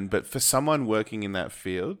layman, but for someone working in that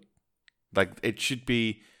field. Like, it should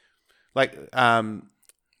be like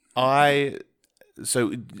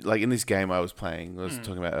so like in this game I was playing, I was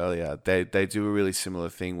talking about earlier, they do a really similar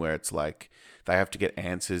thing where it's like they have to get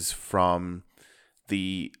answers from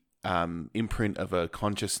the imprint of a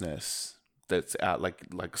consciousness that's out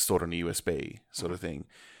like stored on a USB sort of thing.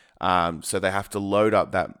 So they have to load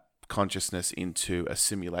up that consciousness into a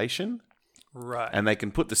simulation. Right. And they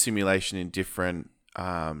can put the simulation in different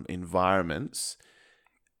environments,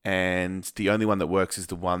 and the only one that works is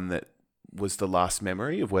the one that was the last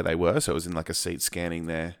memory of where they were. So it was in like a seat scanning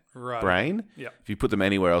their brain. Yeah. If you put them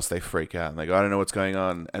anywhere else, they freak out and they go, I don't know what's going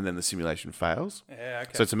on. And then the simulation fails. Yeah,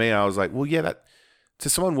 okay. So to me, I was like, well, yeah, that to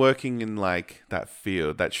someone working in like that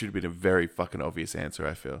field, that should have been a very fucking obvious answer,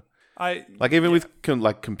 I feel.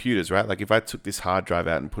 With computers, right? Like if I took this hard drive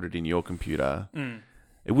out and put it in your computer,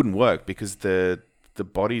 it wouldn't work because the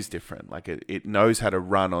body's different. Like it knows how to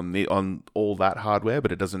run on all that hardware,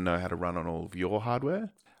 but it doesn't know how to run on all of your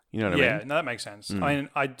hardware. You know what I mean? Yeah, no, that makes sense. I mean,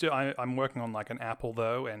 I'm working on like an Apple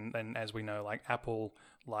though, and as we know, like Apple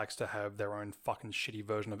likes to have their own fucking shitty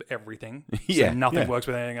version of everything. So nothing works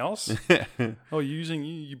with anything else.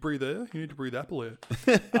 You breathe air. You need to breathe Apple air.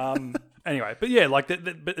 Anyway, but yeah, like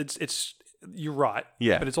but it's you're right.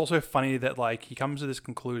 Yeah. But it's also funny that like he comes to this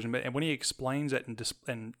conclusion, and when he explains it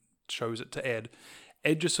and shows it to Ed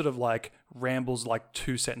just sort of like rambles like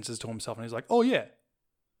 2 sentences to himself, and he's like, "Oh yeah."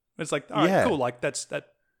 It's like, all right, cool. Like that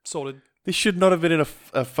sorted. This should not have been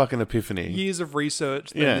a fucking epiphany. Years of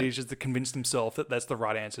research that he's just to convince himself that that's the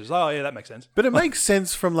right answers. Oh, yeah, that makes sense. But it makes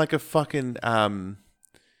sense from like a fucking...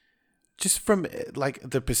 just from like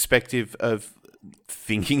the perspective of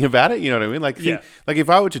thinking about it, you know what I mean? Like, like if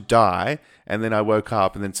I were to die and then I woke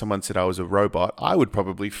up and then someone said I was a robot, I would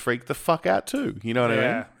probably freak the fuck out too. You know what I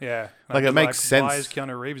mean? Yeah. Like it makes sense. Why is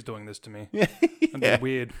Keanu Reeves doing this to me? That'd be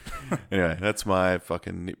weird. Anyway, that's my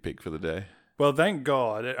fucking nitpick for the day. Well, thank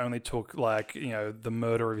God it only took the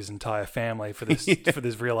murder of his entire family for this for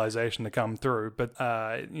this realization to come through. But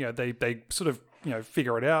they sort of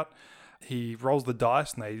figure it out. He rolls the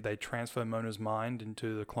dice and they transfer Mona's mind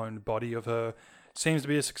into the cloned body of her. Seems to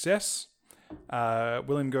be a success.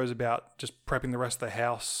 William goes about just prepping the rest of the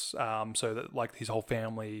house so that like his whole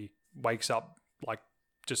family wakes up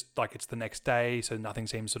just like it's the next day, so nothing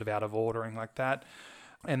seems sort of out of order and like that.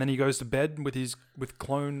 And then he goes to bed with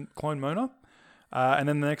clone Mona. And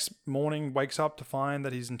then the next morning wakes up to find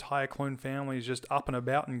that his entire clone family is just up and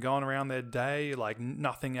about and going around their day like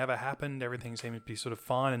nothing ever happened. Everything seems to be sort of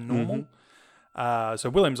fine and normal. So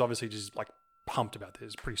William's obviously just like pumped about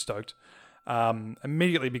this, pretty stoked.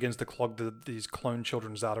 Immediately begins to clog these clone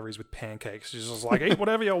children's arteries with pancakes. He's just like, eat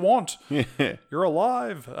whatever you want. You're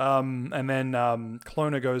alive. And then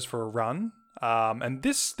Clona goes for a run. And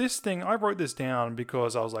this thing, I wrote this down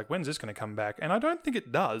because I was like, when's this going to come back? And I don't think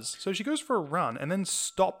it does. So she goes for a run and then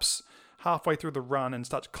stops halfway through the run and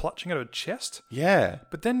starts clutching at her chest. Yeah.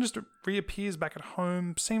 But then just reappears back at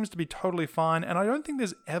home, seems to be totally fine. And I don't think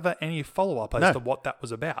there's ever any follow-up as to what that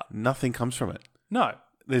was about. Nothing comes from it. No.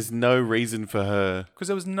 There's no reason for her. Because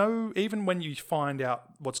there was no, even when you find out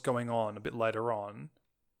what's going on a bit later on,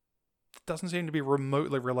 it doesn't seem to be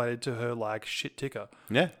remotely related to her like shit ticker.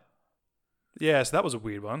 Yeah. Yeah, so that was a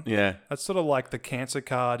weird one. Yeah. That's sort of like the cancer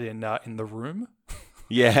card in The Room.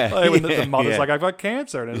 Yeah. Like when the mother's like, I've got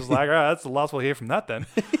cancer. And it's like, all right, that's the last we'll hear from that then.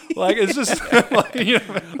 Like, it's just like,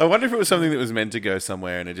 I wonder if it was something that was meant to go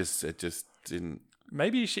somewhere and it just didn't.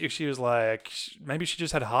 Maybe she was like, maybe she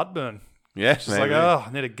just had heartburn. Yeah. She's like, oh,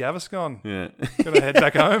 I need a Gaviscon. Yeah. Gotta head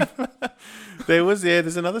back home.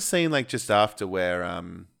 There's another scene like just after where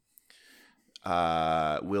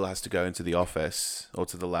Will has to go into the office or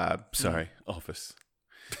to the lab. Sorry, office.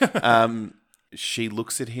 She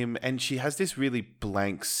looks at him and she has this really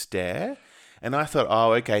blank stare. And I thought,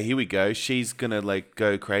 oh, okay, here we go. She's going to like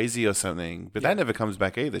go crazy or something. But that never comes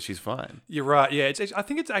back either. She's fine. You're right. Yeah. I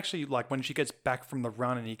think it's actually like when she gets back from the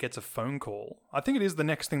run and he gets a phone call. I think it is the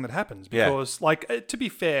next thing that happens. Because like, to be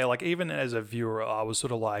fair, like even as a viewer, I was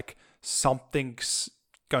sort of like, something's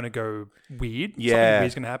going to go weird. Yeah. Something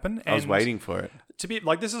weird's going to happen. And I was waiting for it. To be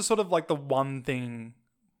like, this is sort of like the one thing,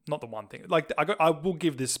 not the one thing. Like I will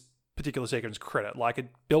give this particular sequence credit. Like it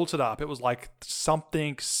built it up. It was like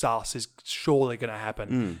something sus is surely going to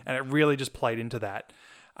happen. And it really just played into that.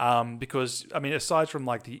 Because, I mean, aside from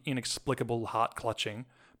like the inexplicable heart clutching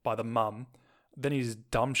by the mum, then his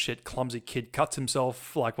dumb shit, clumsy kid cuts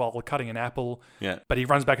himself like while cutting an apple. Yeah. But he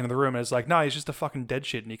runs back into the room and it's like, no, he's just a fucking dead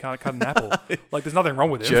shit and he can't cut an apple. Like there's nothing wrong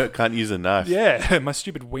with him. Jerk can't use a knife. Yeah. My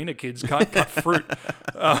stupid wiener kids can't cut fruit.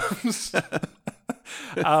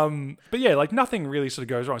 But yeah, like nothing really sort of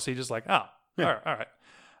goes wrong. So he's just like, all right.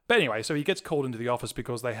 But anyway, so he gets called into the office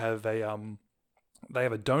because they have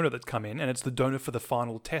a donor that's come in and it's the donor for the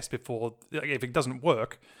final test before, like, if it doesn't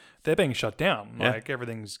work, they're being shut down. Like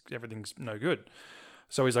everything's no good.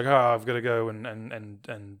 So he's like, oh, I've got to go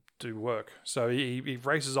and do work. So he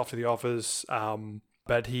races off to the office.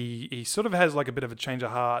 But he sort of has like a bit of a change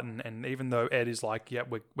of heart. And even though Ed is like, yeah,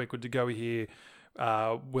 we're good to go here.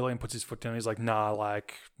 William puts his foot down. He's like, nah,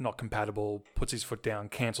 like not compatible. Puts his foot down,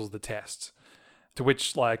 cancels the test. To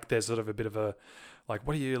which like there's sort of a bit of a like,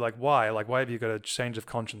 what are you like? Why? Like, why have you got a change of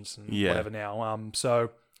conscience and whatever now?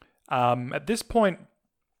 So at this point,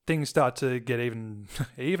 things start to get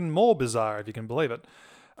even more bizarre, if you can believe it.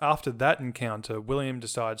 After that encounter, William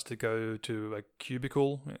decides to go to a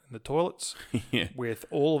cubicle in the toilets with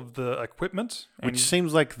all of the equipment, which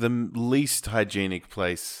seems like the least hygienic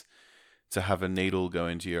place to have a needle go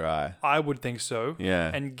into your eye. I would think so. Yeah.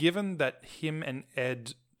 And given that him and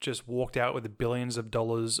Ed just walked out with billions of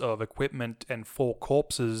dollars of equipment and 4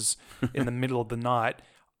 corpses in the middle of the night,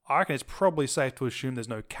 I reckon it's probably safe to assume there's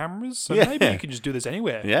no cameras. So maybe you can just do this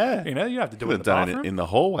anywhere. Yeah. You know, you don't have to do it in the done bathroom. It in the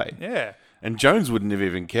hallway. Yeah. And Jones wouldn't have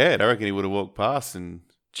even cared. I reckon he would have walked past and...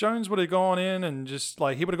 Jones would have gone in and just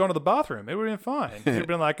like, he would have gone to the bathroom. It would have been fine. He'd have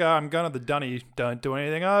been like, oh, I'm going to the dunny. Don't do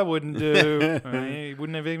anything I wouldn't do. He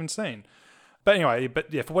wouldn't have even seen. But anyway,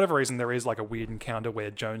 for whatever reason, there is like a weird encounter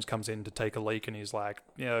where Jones comes in to take a leak and he's like,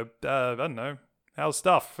 I don't know, how's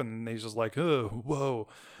stuff? And he's just like, oh, whoa.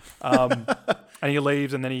 And he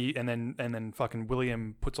leaves, and then fucking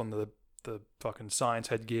William puts on the fucking science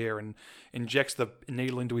headgear and injects the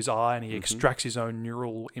needle into his eye, and he extracts his own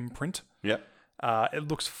neural imprint. Yep. It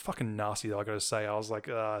looks fucking nasty, though, I gotta say. I was like,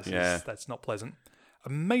 that's not pleasant.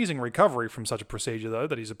 Amazing recovery from such a procedure, though,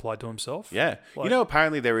 that he's applied to himself. Yeah. Like,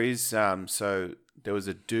 Apparently there is, so there was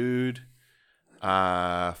a dude,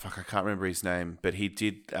 I can't remember his name, but he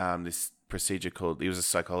did this procedure called, he was a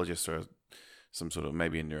psychologist or some sort of,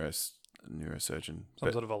 maybe a neurosurgeon.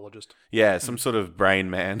 Some sort of ologist. Yeah, some sort of brain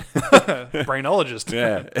man. Brainologist.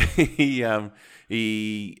 Yeah.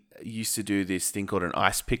 He used to do this thing called an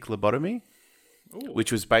ice pick lobotomy,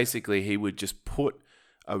 which was basically he would just put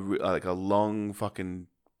a long fucking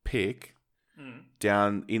pick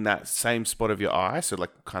down in that same spot of your eye, so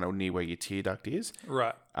like kind of near where your tear duct is.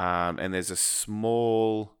 Right. And there's a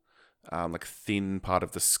small, like thin part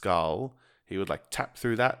of the skull. He would like tap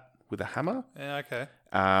through that with a hammer. Yeah, okay.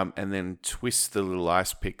 And then twist the little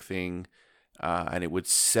ice pick thing, and it would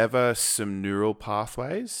sever some neural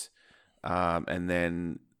pathways. And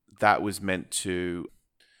then that was meant to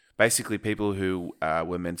basically people who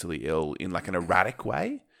were mentally ill in like an erratic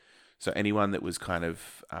way. So anyone that was kind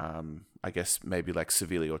of, I guess maybe like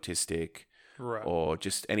severely autistic, right, or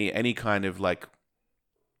just any kind of like.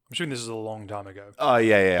 I'm assuming this is a long time ago. Oh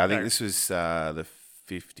yeah. I think this was the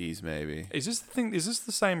 50s maybe. Is this the thing? Is this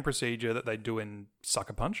the same procedure that they do in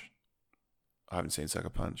Sucker Punch? I haven't seen Sucker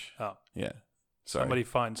Punch. Oh, yeah. Sorry.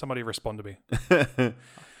 Somebody respond to me.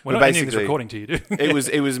 We're not ending this recording to you, dude. it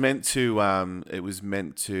was meant to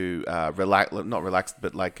not relax,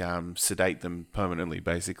 but like sedate them permanently,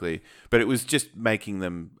 basically. But it was just making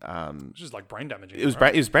them just like brain damaging. It was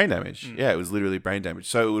brain damage. Yeah, it was literally brain damage.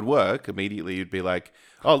 So it would work immediately. You'd be like,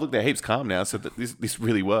 oh look, they're heaps calm now. So this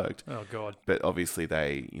really worked. Oh god. But obviously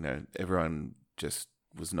everyone just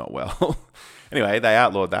was not well. Anyway, they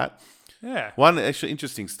outlawed that. Yeah. One actually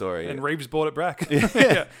interesting story. And Reeves bought it back.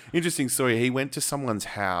 Yeah. Interesting story. He went to someone's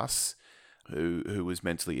house who was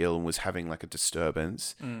mentally ill and was having like a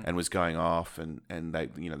disturbance and was going off, and they,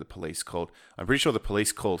 the police called. I'm pretty sure the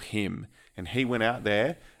police called him, and he went out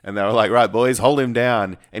there and they were like, right, boys, hold him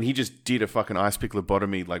down. And he just did a fucking ice pick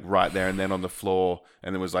lobotomy like right there and then on the floor,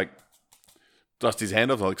 and then was like, dust his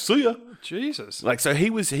hand off, like, see ya. Jesus. Like, so he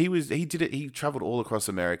did it. He traveled all across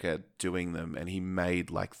America doing them, and he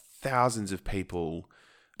made like thousands of people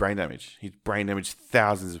brain damage. He brain damaged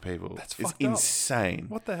thousands of people. It's insane.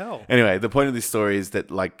 What the hell? Anyway, the point of this story is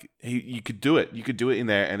that like you could do it. You could do it in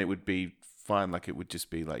there, and it would be fine. Like it would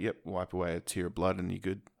just be like, yep, wipe away a tear of blood, and you're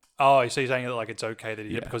good. Oh, so you're saying that like it's okay that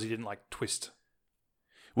he did because he didn't like twist.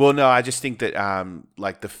 Well, no, I just think that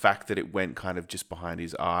like the fact that it went kind of just behind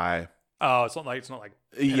his eye. Oh, it's not like.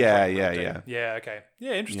 Yeah. Yeah. Okay.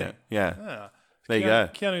 Yeah. Interesting. Yeah. There you go.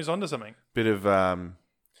 Keanu's onto something. Bit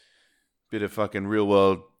of fucking real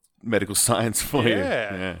world medical science for you.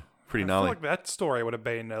 Yeah. Pretty gnarly. I feel like that story would have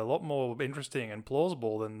been a lot more interesting and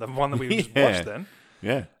plausible than the one that we just watched then.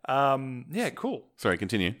 Yeah. Yeah, cool. Sorry,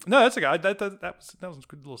 continue. No, that's okay. That was a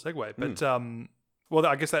good little segue. But well,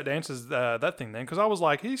 I guess that answers that thing then, because I was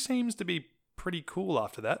like, he seems to be pretty cool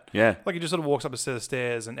after that. Yeah. Like he just sort of walks up a set of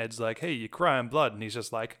stairs and Ed's like, hey, you're crying blood. And he's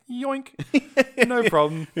just like, yoink. No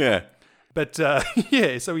problem. Yeah. But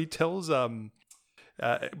yeah, so he tells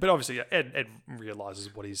but obviously Ed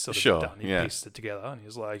realizes what he's sort of done. He pieces it together and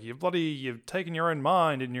he's like, you've taken your own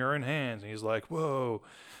mind in your own hands. And he's like, whoa.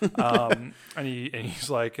 And he's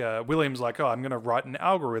like, William's like, oh, I'm going to write an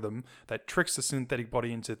algorithm that tricks the synthetic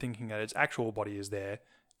body into thinking that its actual body is there.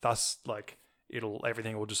 Thus, like,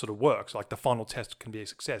 everything will just sort of work. So, like, the final test can be a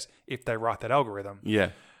success if they write that algorithm.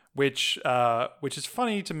 Yeah. Which is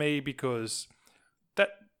funny to me because that,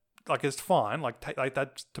 like, it's fine. Like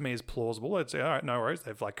that to me is plausible. It's all right, no worries.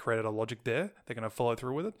 They've like created a logic there. They're going to follow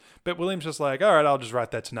through with it. But William's just like, all right, I'll just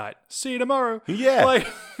write that tonight. See you tomorrow. Yeah. Like,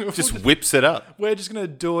 just whips it up. We're just going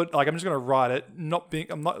to do it. Like, I'm just going to write it. I'm not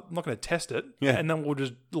going to test it. Yeah. And then we'll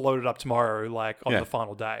just load it up tomorrow, like on the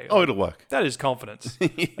final day. Oh, it'll work. That is confidence.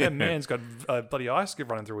 That man's got bloody ice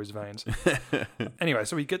running through his veins. Anyway,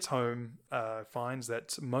 so he gets home, finds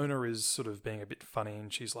that Mona is sort of being a bit funny,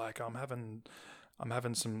 and she's like, I'm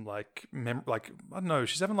having some like I don't know.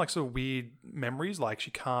 She's having like sort of weird memories. Like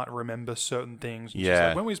she can't remember certain things. And she's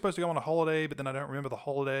like, when were we supposed to go on a holiday? But then I don't remember the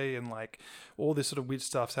holiday, and like all this sort of weird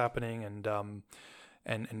stuff's happening. And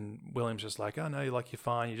William's just like, oh no, you're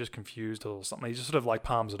fine. You're just confused or something. He just sort of like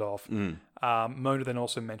palms it off. Mona then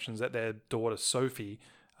also mentions that their daughter Sophie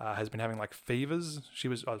has been having like fevers.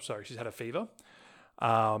 She's had a fever.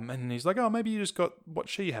 And he's like, oh, maybe you just got what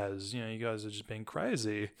she has. You know, you guys are just being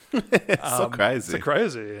crazy. So crazy. So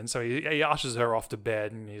crazy. And so he ushers her off to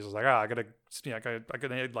bed, and he's like, I gotta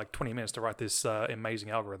need like 20 minutes to write this amazing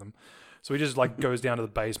algorithm. So he just like goes down to the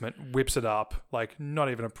basement, whips it up, like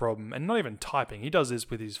not even a problem, and not even typing. He does this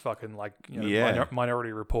with his fucking like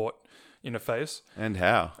Minority Report interface. And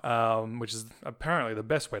how? Which is apparently the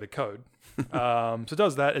best way to code. So it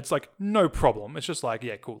does that. It's like no problem. It's just like,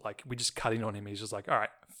 yeah, cool. Like we just cut in on him. He's just like, all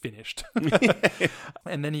right, finished.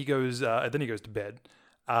 And then he goes to bed.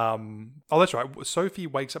 Oh, that's right. Sophie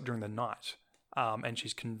wakes up during the night. And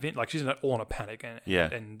she's convinced, like she's all in a panic,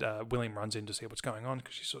 and William runs in to see what's going on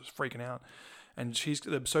because she's sort of freaking out, and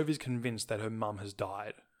Sophie's convinced that her mum has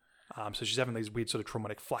died, so she's having these weird sort of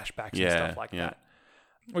traumatic flashbacks and stuff like that,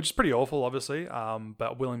 which is pretty awful, obviously.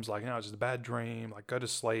 But William's like, no, it's just a bad dream. Like, go to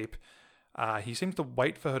sleep. He seems to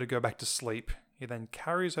wait for her to go back to sleep. He then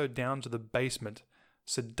carries her down to the basement,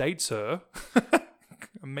 sedates her.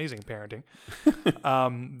 Amazing parenting.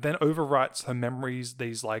 Then overwrites her memories,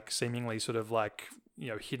 these like seemingly sort of like, you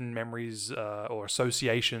know, hidden memories or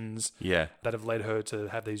associations that have led her to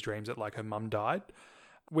have these dreams that like her mum died.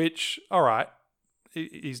 Which, all right,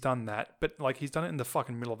 he's done that, but like he's done it in the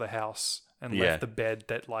fucking middle of the house and left the bed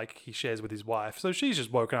that like he shares with his wife. So she's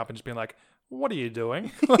just woken up and just been like, "What are you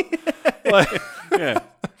doing?"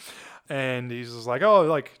 And he's just like, "Oh,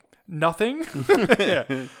 like." Nothing.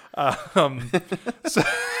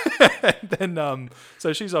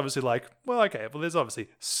 So she's obviously like, well, okay, well, there's obviously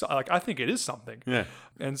like I think it is something. Yeah.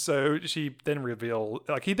 And so she then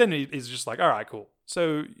is just like, all right, cool.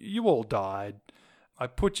 So you all died. I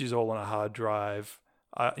put you all on a hard drive.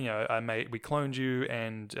 We cloned you,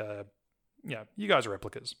 and you guys are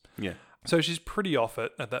replicas. Yeah. So she's pretty off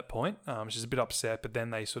it at that point. She's a bit upset, but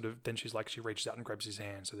then she reaches out and grabs his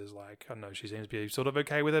hand. So there's like, I don't know, she seems to be sort of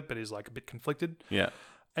okay with it, but is like a bit conflicted. Yeah.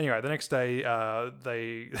 Anyway, the next day,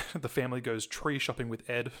 the family goes tree shopping with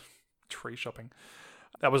Ed. Tree shopping.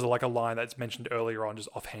 That was like a line that's mentioned earlier on, just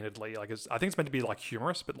offhandedly. Like, I think it's meant to be like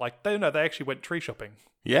humorous, but like they actually went tree shopping.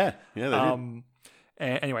 Yeah, they did. And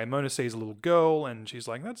anyway, Mona sees a little girl, and she's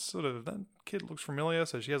like, that kid looks familiar.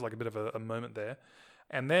 So she has like a bit of a moment there.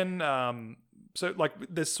 And then, so like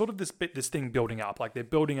there's sort of this thing building up. Like they're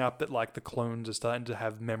building up that like the clones are starting to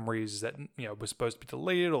have memories that, you know, were supposed to be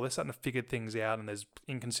deleted, or they're starting to figure things out, and there's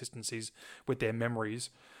inconsistencies with their memories.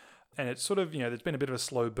 And it's sort of, you know, there's been a bit of a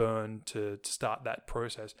slow burn to start that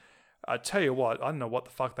process. I tell you what, I don't know what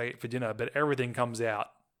the fuck they ate for dinner, but everything comes out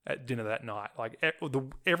at dinner that night. Like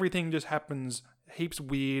everything just happens heaps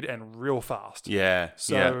weird and real fast. Yeah.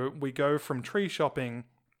 So we go from tree shopping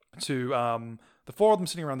to the four of them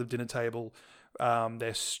sitting around the dinner table.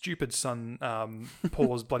 Their stupid son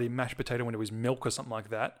pours bloody mashed potato into his milk or something like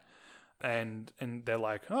that. And they're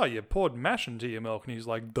like, oh, you poured mash into your milk. And he's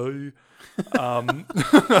like, duh.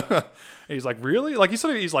 He's like, really? Like,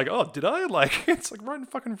 he's like, oh, did I? Like, it's like right in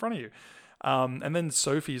fucking front of you. And then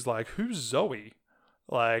Sophie's like, who's Zoe?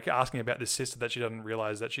 Like, asking about this sister that she doesn't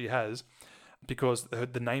realize that she has, because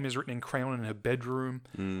the name is written in crayon in her bedroom.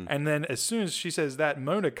 And then as soon as she says that,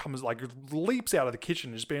 Mona comes, like, leaps out of the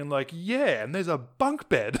kitchen just being like, yeah, and there's a bunk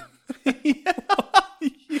bed.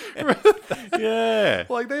 Yeah.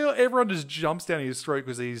 Like, everyone just jumps down his throat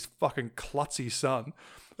because he's fucking klutzy son.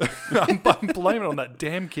 I'm blaming it on that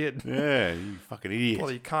damn kid. Yeah, you fucking idiot.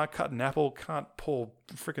 Well, you can't cut an apple, can't pour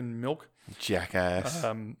freaking milk. Jackass.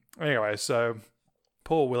 Anyway, so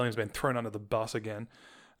poor William's been thrown under the bus again.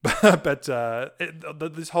 But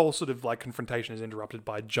this whole sort of like confrontation is interrupted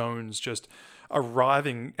by Jones just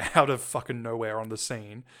arriving out of fucking nowhere on the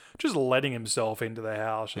scene, just letting himself into the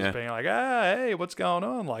house, just being like, hey, what's going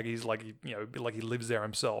on? Like he's like, you know, like he lives there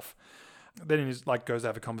himself. Then he like goes to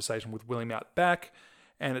have a conversation with William out back,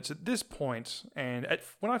 and it's at this point, and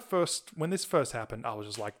when this first happened, I was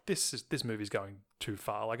just like, this movie's going too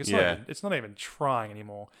far. Like it's not even trying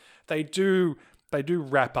anymore. They do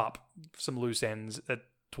wrap up some loose ends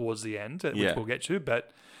towards the end, which we'll get to,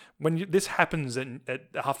 but when this happens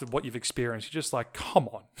after what you've experienced, you're just like, come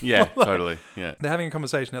on. Yeah, like, totally. Yeah. They're having a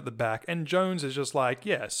conversation at the back, and Jones is just like,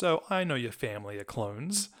 yeah, so I know your family are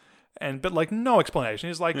clones. But like no explanation.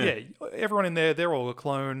 He's like, yeah, everyone in there, they're all a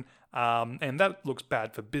clone. And that looks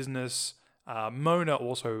bad for business. Mona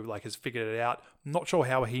also like has figured it out. Not sure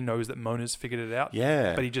how he knows that Mona's figured it out.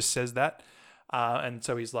 Yeah. But he just says that. And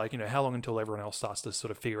so he's like, you know, how long until everyone else starts to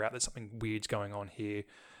sort of figure out that something weird's going on here?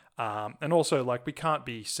 And also, like, we can't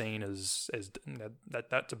be seen as you know,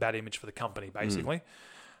 that's a bad image for the company, basically.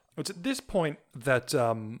 It's at this point that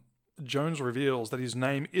Jones reveals that his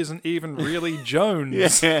name isn't even really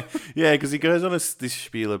Jones. Yeah, because he goes on this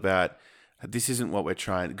spiel about this isn't what we're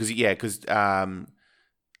trying. Because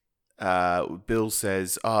Bill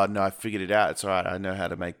says, "Oh no, I figured it out. It's all right. I know how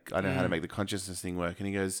to make the consciousness thing work." And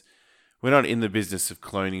he goes, "We're not in the business of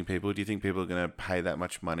cloning people. Do you think people are going to pay that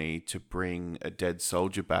much money to bring a dead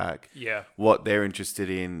soldier back?" Yeah. What they're interested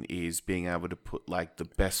in is being able to put like the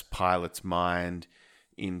best pilot's mind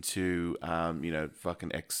into,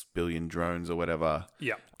 fucking X billion drones or whatever.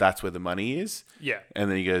 Yeah. That's where the money is. Yeah. And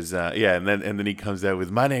then he goes, and then he comes out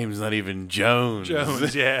with, "My name's not even Jones."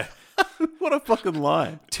 Jones, yeah. What a fucking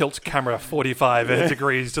line. Tilt camera 45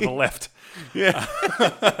 degrees to the left. Yeah.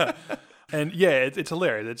 And yeah, it's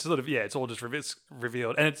hilarious. It's sort of, it's all just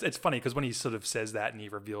revealed. And it's funny because when he sort of says that and he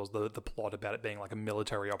reveals the plot about it being like a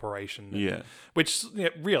military operation. Yeah. Which,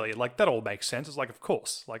 really, like, that all makes sense. It's like, of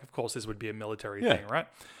course this would be a military thing, right?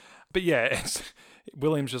 But yeah,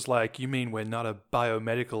 William's just like, "You mean we're not a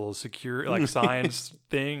biomedical science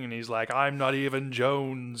thing?" And he's like, "I'm not even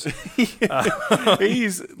Jones." He's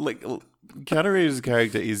like, Keanu Reeves'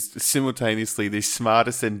 character is simultaneously the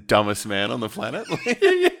smartest and dumbest man on the planet.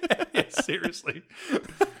 Yeah, seriously.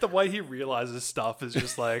 The way he realizes stuff is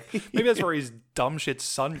just like, maybe that's where his dumb shit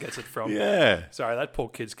son gets it from. Yeah. Sorry, that poor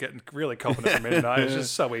kid's getting really confident from it. It's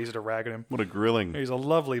just so easy to rag at him. What a grilling. He's a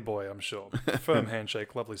lovely boy, I'm sure. Firm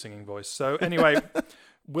handshake, lovely singing voice. So anyway,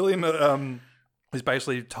 William is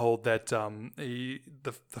basically told that the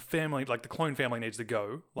family, like the clone family, needs to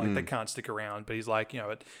go. Like they can't stick around. But he's like,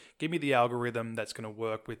 give me the algorithm that's going to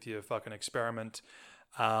work with your fucking experiment.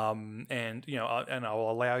 And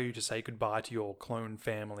I'll allow you to say goodbye to your clone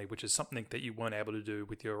family, which is something that you weren't able to do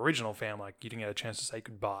with your original family. Like, you didn't get a chance to say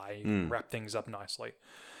goodbye. You can wrap things up nicely.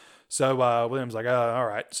 So William's like, all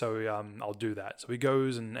right, so I'll do that. So he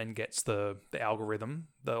goes and gets the algorithm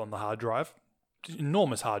on the hard drive.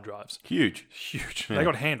 Enormous hard drives. Huge. Yeah. They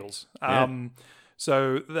got handles.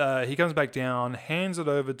 So he comes back down, hands it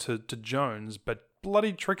over to Jones, but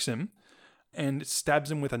bloody tricks him and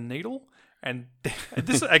stabs him with a needle. And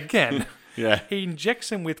this, again, he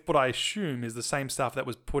injects him with what I assume is the same stuff that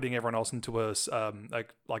was putting everyone else into a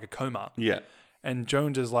coma. Yeah. And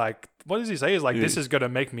Jones is like, what does he say? He's like, "This is going to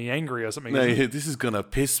make me angry," or something. No, this is going to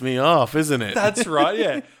piss me off, isn't it? That's right,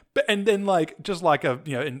 yeah. But and then just like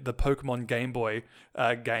in the Pokemon Game Boy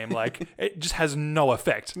game, like it just has no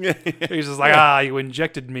effect. He's just like, "You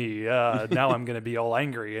injected me. Now I'm going to be all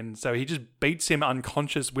angry," and so he just beats him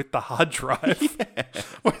unconscious with the hard drive.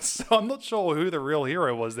 So I'm not sure who the real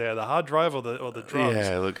hero was there, the hard drive or the drugs.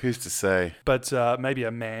 Yeah, look, who's to say? But maybe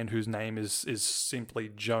a man whose name is simply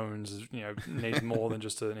Jones, needs more than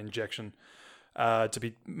just an injection to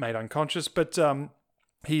be made unconscious. But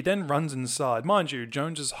he then runs inside. Mind you,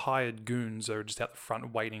 Jones's hired goons are just out the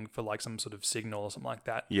front waiting for like some sort of signal or something like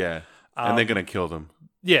that. Yeah. And they're going to kill them.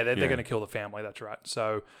 Yeah, they're going to kill the family. That's right.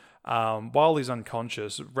 So while he's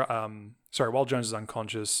unconscious, while Jones is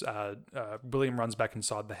unconscious, William runs back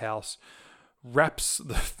inside the house, wraps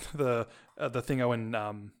the thingo in,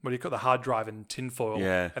 the hard drive in tinfoil,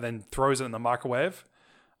 and then throws it in the microwave.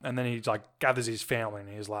 And then he like gathers his family and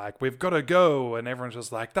he's like, "We've got to go." And everyone's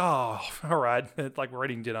just like, "Oh, all right." Like, we're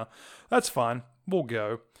eating dinner. That's fine. We'll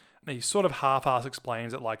go. And he sort of half-ass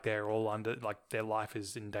explains that like they're all under, like their life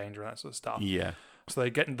is in danger and that sort of stuff. Yeah. So they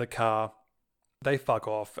get into the car. They fuck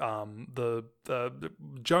off. The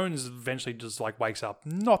Jones eventually just like wakes up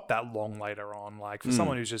not that long later on. Like, for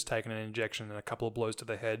someone who's just taken an injection and a couple of blows to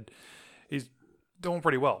the head, he's doing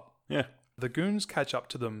pretty well. Yeah. The goons catch up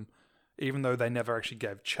to them, even though they never actually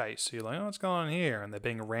gave chase. So you're like, "Oh, what's going on here?" And they're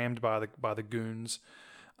being rammed by the goons.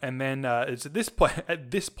 And then it's at this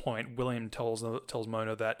point, William tells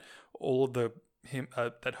Mona that all of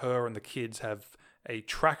that her and the kids have a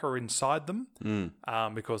tracker inside them,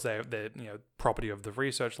 because they're property of the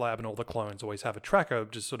research lab, and all the clones always have a tracker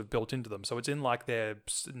just sort of built into them. So it's in like their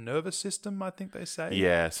nervous system, I think they say.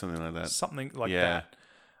 Yeah, something like that. Something like that.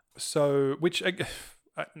 So, which.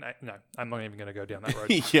 No, I'm not even going to go down that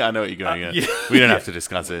road. Yeah, I know what you're going at. We don't have to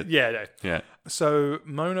discuss it. Yeah. So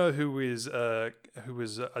Mona, who is a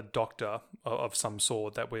doctor of some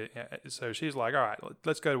sort, so she's like, "All right,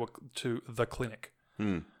 let's go to the clinic."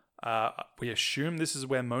 We assume this is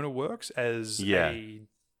where Mona works as a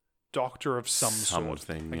doctor of some sort.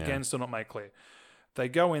 Again, still not made clear. They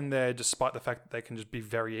go in there despite the fact that they can just be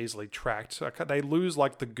very easily tracked. They lose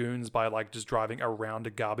like the goons by like just driving around a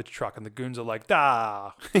garbage truck, and the goons are like,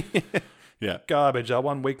 garbage, our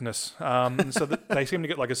one weakness. So they seem to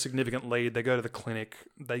get like a significant lead. They go to the clinic.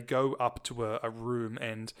 They go up to a room,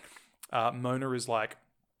 and Mona is like,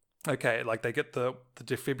 okay, like they get the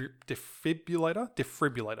defibrillator.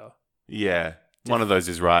 Yeah, one of those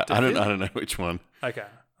is right. I don't know which one. Okay,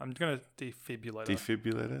 I'm gonna defibrillator.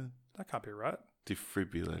 Defibrillator? That can't be right.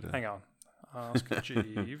 Defibrillator. Hang on. Ask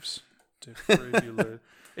Jeeves. Defibrillator.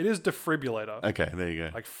 It is defibrillator. Okay, there you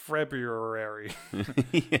go. Like February.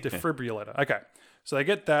 Yeah. Defibrillator. Okay. So they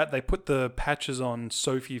get that. They put the patches on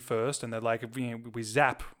Sophie first, and they're like, we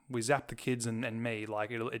zap the kids and me.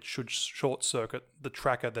 Like it should short circuit the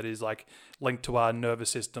tracker that is like linked to our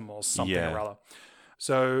nervous system or something or other.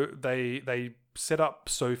 So they set up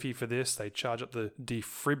Sophie for this. They charge up the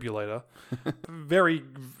defibrillator. Very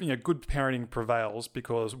good parenting prevails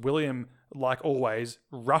because William, like always,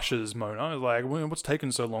 rushes Mona. Like, well, what's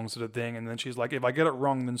taking so long, sort of thing. And then she's like, if I get it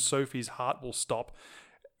wrong, then Sophie's heart will stop.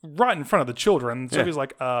 Right in front of the children. Sophie's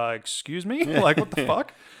like, excuse me? Like, what the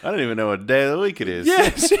fuck? I don't even know what day of the week it is. Yeah,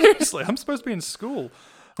 seriously. I'm supposed to be in school.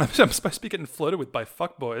 I'm supposed to be getting flirted with by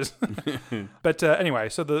fuckboys. But anyway,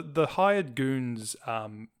 so the hired goons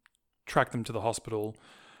track them to the hospital.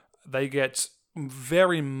 They get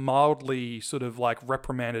very mildly sort of like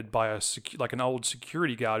reprimanded by like an old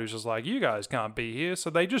security guard who's just like, you guys can't be here. So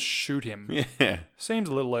they just shoot him. Yeah. Seems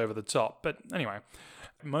a little over the top. But anyway,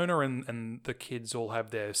 Mona and the kids all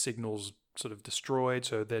have their signals sort of destroyed.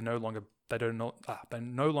 So they no longer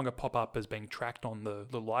pop up as being tracked on the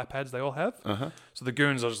little iPads they all have. So the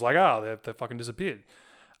goons are just like, they've fucking disappeared.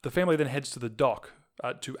 The family then heads to the dock,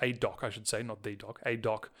 to a dock, I should say, not the dock, a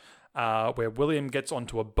dock, where William gets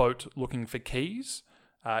onto a boat looking for keys.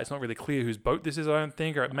 It's not really clear whose boat this is, I don't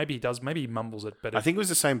think, or maybe he does, maybe he mumbles it. But I think it was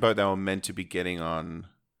the same boat they were meant to be getting on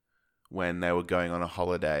when they were going on a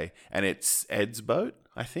holiday, and it's Ed's boat,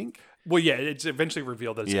 I think. Well, yeah, it's eventually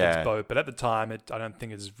revealed that it's Ed's boat, but at the time, I don't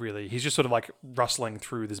think it's really... He's just sort of like rustling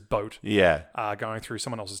through this boat. Yeah. Going through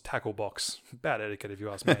someone else's tackle box. Bad etiquette, if you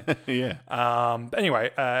ask me. Yeah. But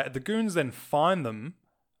anyway, the goons then find them.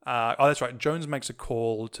 That's right. Jones makes a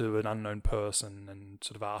call to an unknown person and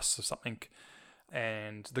sort of asks for something.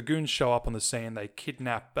 And the goons show up on the scene. They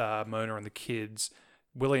kidnap Mona and the kids.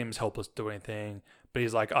 William's helpless to do anything, but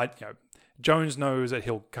he's like, Jones knows that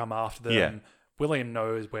he'll come after them. Yeah. William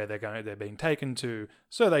knows where they're being taken to,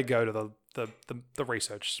 so they go to the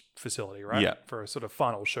research facility, right? Yeah. For a sort of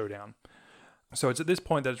final showdown. So it's at this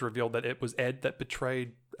point that it's revealed that it was Ed that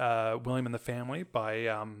betrayed William and the family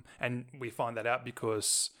and we find that out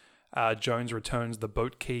because Jones returns the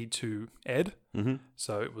boat key to Ed. Mm-hmm.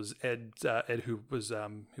 So it was Ed who was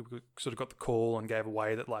who sort of got the call and gave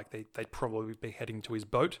away that like they'd probably be heading to his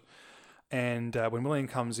boat. And when William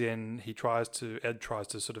comes in, Ed tries to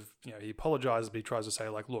sort of, he apologizes, but he tries to say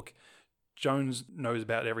like, look, Jones knows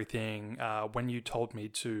about everything. When you told me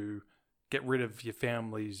to get rid of your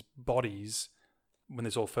family's bodies when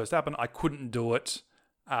this all first happened, I couldn't do it.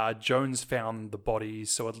 Jones found the bodies,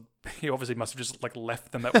 so he obviously must have just like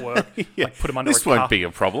left them at work, like put them under. This won't be a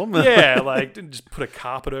problem. Yeah, like just put a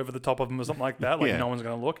carpet over the top of them or something like that. Like no one's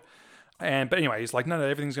going to look. But anyway, he's like, no,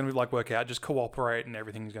 everything's going to be like work out. Just cooperate, and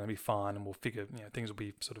everything's going to be fine, and we'll figure, things will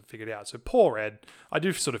be sort of figured out. So poor Ed, I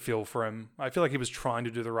do sort of feel for him. I feel like he was trying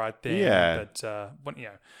to do the right thing, but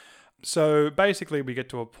So basically, we get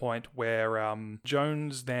to a point where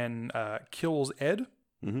Jones then kills Ed.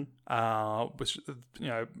 Mm-hmm. Which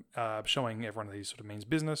showing everyone that he sort of means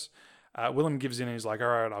business. William gives in and he's like, all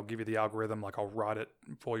right, I'll give you the algorithm. Like, I'll write it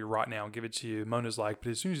for you right now and give it to you. Mona's like,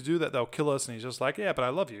 but as soon as you do that, they'll kill us. And he's just like, yeah, but I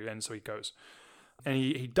love you. And so he goes. And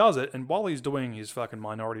he does it. And while he's doing his fucking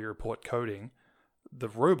Minority Report coding, the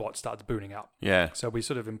robot starts booting up. Yeah. So we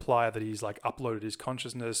sort of imply that he's like uploaded his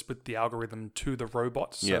consciousness with the algorithm to the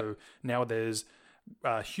robot. So now there's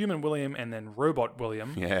human William and then robot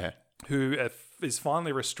William. Yeah. Who is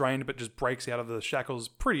finally restrained but just breaks out of the shackles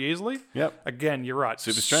pretty easily. Yep. Again, you're right.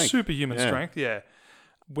 Super strength. Superhuman strength, yeah.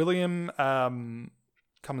 William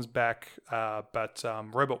comes back, but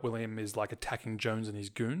Robot William is like attacking Jones and his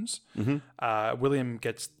goons. Mm-hmm. William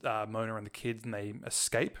gets Mona and the kids and they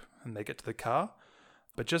escape and they get to the car.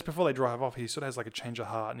 But just before they drive off, he sort of has like a change of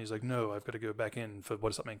heart and he's like, no, I've got to go back in for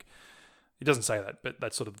something. He doesn't say that, but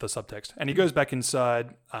that's sort of the subtext. And he goes back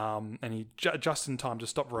inside, and he just in time to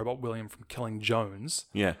stop Robot William from killing Jones.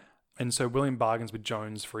 Yeah. And so William bargains with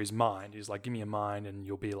Jones for his mind. He's like, give me a mind and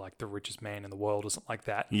you'll be like the richest man in the world or something like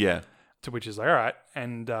that. Yeah. To which he's like, all right.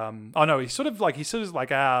 And, he's sort of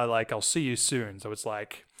like, I'll see you soon. So it's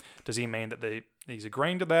like, does he mean that he's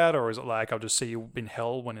agreeing to that? Or is it like, I'll just see you in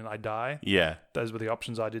hell when I die? Yeah. Those were the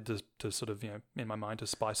options I did to sort of, in my mind to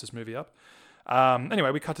spice this movie up.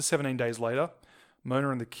 Anyway, we cut to 17 days later. Mona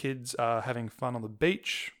and the kids are having fun on the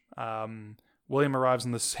beach. William arrives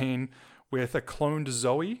on the scene with a cloned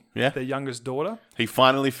Zoe, their youngest daughter. He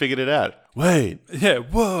finally figured it out. Wait. Yeah,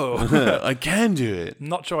 whoa. I can do it.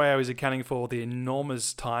 Not sure how he's accounting for the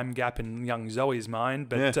enormous time gap in young Zoe's mind,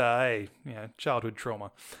 but hey, childhood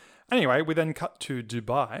trauma. Anyway, we then cut to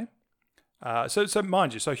Dubai. So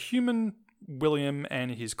mind you, human William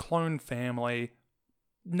and his clone family,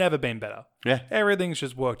 never been better. Yeah. Everything's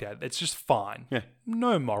just worked out. It's just fine. Yeah.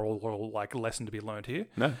 No moral or lesson to be learned here.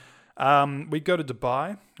 No. We go to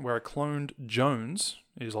Dubai, where a cloned Jones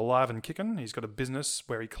is alive and kicking. He's got a business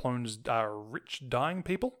where he clones rich, dying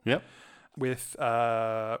people. Yep. With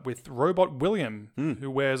robot William, who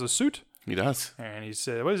wears a suit. He does. And he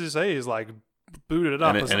said, what does he say? He's like, booted it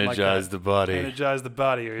up or something like that. Energize the body. Energize the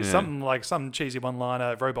body. Or something like some cheesy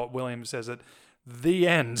one-liner. Robot William says it. The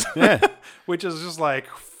end. Yeah. Which is just like,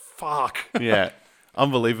 fuck. Yeah.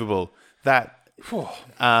 Unbelievable. That,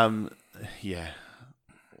 yeah.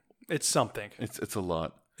 It's something. It's a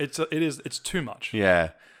lot. It's too much.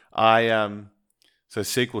 Yeah. So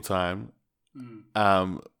sequel time.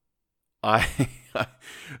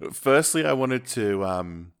 Firstly, I wanted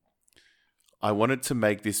to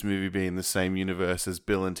make this movie be in the same universe as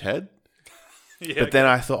Bill and Ted. Yeah, but then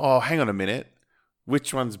I thought, oh, hang on a minute.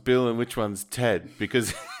 Which one's Bill and which one's Ted?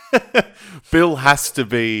 Because Bill has to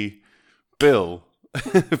be Bill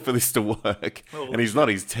for this to work. And he's not,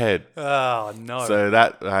 he's Ted. Oh, no. So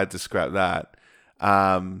that I had to scrap that.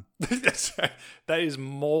 That is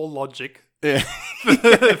more logic Yeah.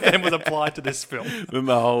 than would apply to this film. Than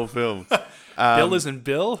the whole film. Bill isn't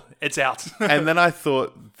Bill, it's out. And then I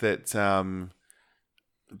thought that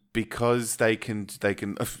because they can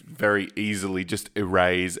very easily just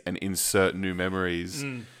erase and insert new memories,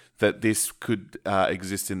 that this could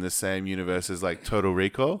exist in the same universe as like Total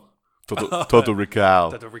Recall. Total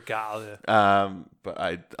Recall. Total Recall, yeah. But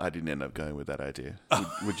I didn't end up going with that idea.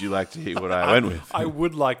 Would you like to hear what I went with? I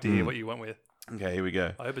would like to hear what you went with. Okay, here we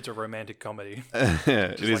go. I hope it's a romantic comedy.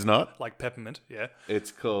 It is not. Like Peppermint, yeah.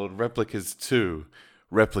 It's called Replicas 2.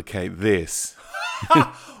 Replicate this.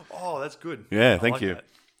 Oh, that's good. Yeah, I thank like you.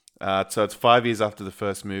 that. So it's 5 years after the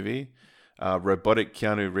first movie. Robotic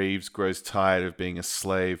Keanu Reeves grows tired of being a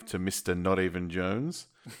slave to Mr. Not Even Jones.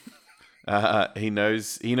 He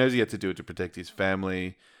knows he had to do it to protect his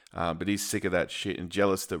family, but he's sick of that shit and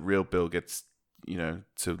jealous that real Bill gets,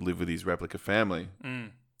 to live with his replica family.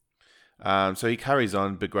 So he carries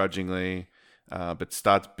on begrudgingly, but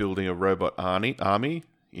starts building a robot army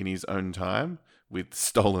in his own time with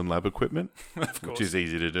stolen lab equipment, which is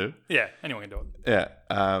easy to do. Yeah, anyone can do it. Yeah.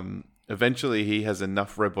 Eventually, he has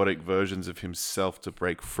enough robotic versions of himself to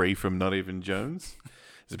break free from Not Even Jones.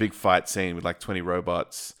 There's a big fight scene with like 20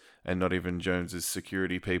 robots and Not Even Jones's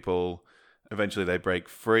security people. Eventually, they break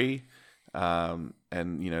free, and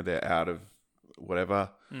they're out of whatever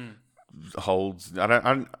holds.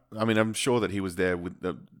 I'm sure that he was there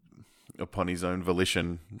upon his own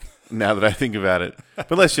volition. Now that I think about it,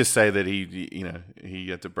 but let's just say that he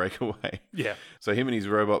had to break away. Yeah. So him and his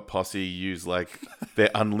robot posse use like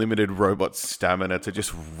their unlimited robot stamina to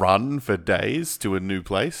just run for days to a new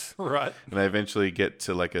place. Right. And they eventually get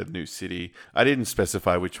to like a new city. I didn't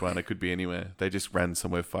specify which one. It could be anywhere. They just ran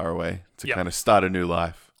somewhere far away to kind of start a new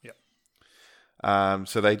life. Yep.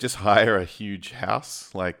 So they just hire a huge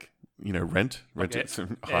house, rent Like it.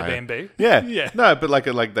 Airbnb. Yeah. Yeah. No, but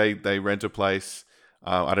they rent a place.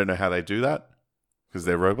 I don't know how they do that because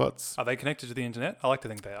they're robots. Are they connected to the internet? I like to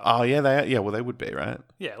think they are. Oh yeah, they are. Yeah, well they would be, right?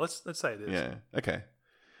 Yeah, let's say it is. Yeah. Okay.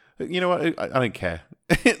 You know what? I don't care.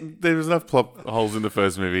 There was enough plot holes in the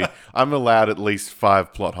first movie. I'm allowed at least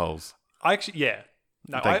 5 plot holes.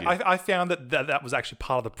 No, Thank you. I found that was actually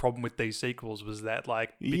part of the problem with these sequels was that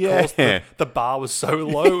Yeah. because the bar was so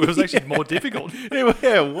low, it was actually more difficult. Yeah,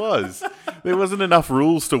 it was. There wasn't enough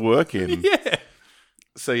rules to work in. Yeah.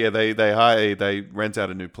 So yeah, they rent out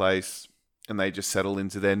a new place and they just settle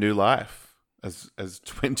into their new life as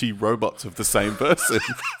 20 robots of the same person.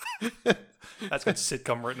 That's got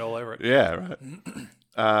sitcom written all over it. Yeah,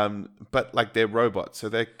 right. But like they're robots, so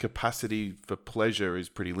their capacity for pleasure is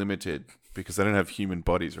pretty limited because they don't have human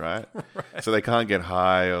bodies, right? So they can't get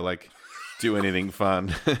high or like do anything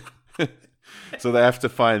fun. So they have to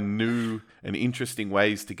find new and interesting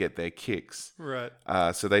ways to get their kicks. Right.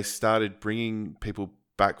 So they started bringing people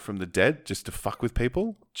back from the dead just to fuck with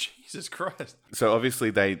people. Jesus Christ. So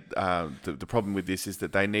obviously they the problem with this is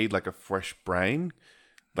that they need like a fresh brain,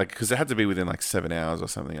 like because it had to be within like 7 hours or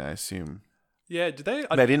something, I assume. Yeah, did they?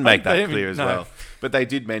 They didn't make that clear as well, but they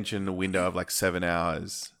did mention a window of like 7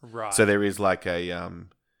 hours. Right. So there is like a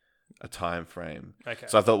time frame. Okay.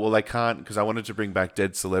 So I thought, well, they can't because I wanted to bring back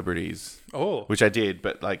dead celebrities. Oh. Which I did,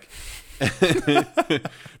 but like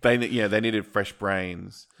they needed fresh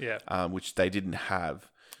brains. Yeah. Which they didn't have.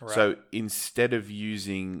 Right. So instead of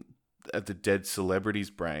using the dead celebrities'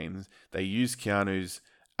 brains, they used Keanu's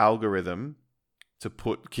algorithm to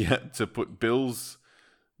put Bill's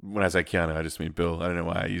When I say Keanu, I just mean Bill. I don't know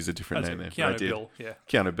why I use a different name there. Keanu Bill, yeah.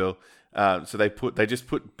 Keanu Bill. So they just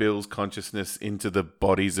put Bill's consciousness into the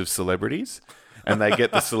bodies of celebrities, and they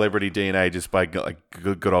get the celebrity DNA just by like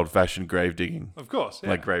good old fashioned grave digging, Of course, yeah.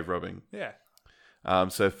 like grave robbing. Yeah.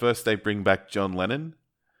 So first they bring back John Lennon,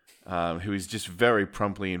 who is just very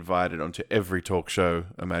promptly invited onto every talk show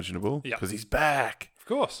imaginable because he's back. Of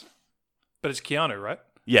course. But it's Keanu, right?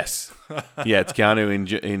 Yes. Yeah, it's Keanu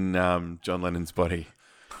in John Lennon's body.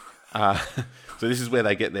 So this is where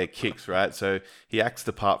they get their kicks, right? So he acts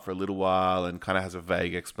the part for a little while and kind of has a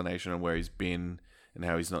vague explanation on where he's been and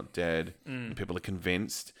how he's not dead. And people are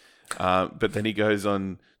convinced. But then he goes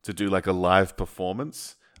on to do like a live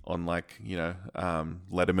performance on like,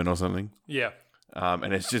 Letterman or something. Yeah.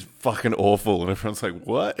 And it's just fucking awful. And everyone's like,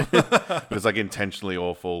 what? But it's like intentionally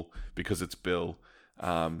awful because it's Bill.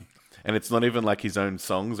 And it's not even like his own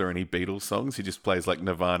songs or any Beatles songs. He just plays like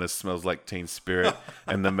Nirvana's Smells Like Teen Spirit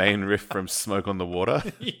and the main riff from Smoke on the Water.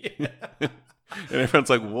 Yeah. And everyone's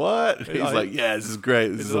like, what? He's like, yeah, this is great.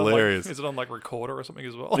 This is hilarious. Is it on like recorder or something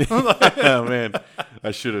as well? Oh, man. I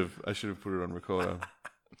should have put it on recorder.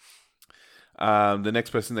 The next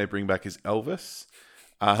person they bring back is Elvis.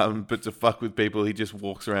 But to fuck with people, he just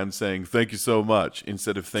walks around saying, thank you so much,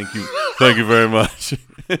 instead of thank you very much.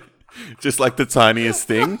 Just like the tiniest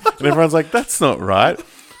thing. And everyone's like, that's not right.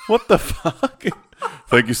 What the fuck?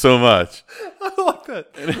 Thank you so much. I like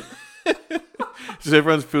that. Just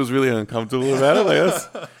everyone feels really uncomfortable about it.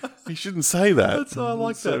 Like, you shouldn't say that. I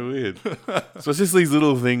like that. So weird. So it's just these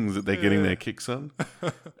little things that they're getting their kicks on.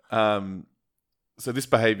 So this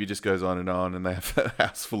behavior just goes on, and they have a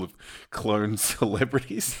house full of clone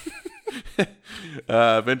celebrities.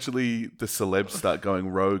 Eventually, the celebs start going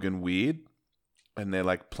rogue and weird. And they're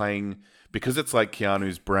like playing, because it's like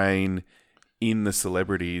Keanu's brain in the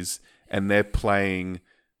celebrities, and they're playing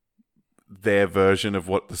their version of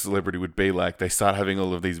what the celebrity would be like. They start having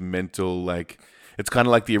all of these mental, like, it's kind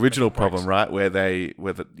of like the original problem, right? Where they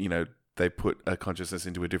put a consciousness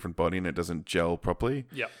into a different body and it doesn't gel properly.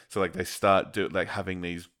 Yeah. So like they start having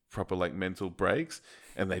these proper like mental breaks,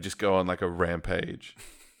 and they just go on like a rampage.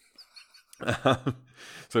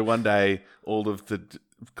 So one day, all of the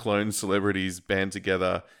clone celebrities band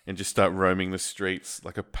together and just start roaming the streets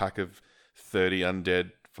like a pack of 30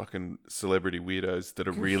 undead fucking celebrity weirdos that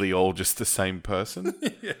are really all just the same person.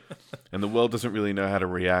 Yeah. And the world doesn't really know how to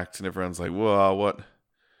react, and everyone's like, whoa, what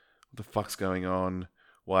the fuck's going on?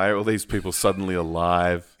 Why are all these people suddenly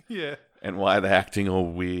alive? Yeah. And why are they acting all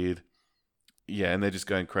weird? Yeah, and they're just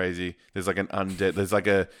going crazy. There's like there's like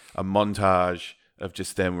a montage of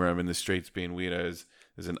just them roaming the streets being weirdos.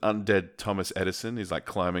 There's an undead Thomas Edison. He's like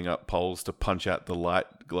climbing up poles to punch out the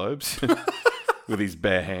light globes with his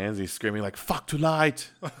bare hands. He's screaming like, fuck to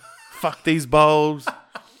light. Fuck these bulbs.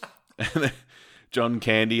 And John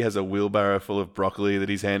Candy has a wheelbarrow full of broccoli that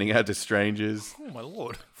he's handing out to strangers. Oh, my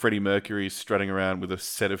Lord. Freddie Mercury is strutting around with a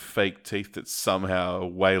set of fake teeth that's somehow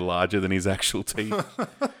way larger than his actual teeth.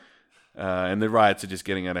 And the riots are just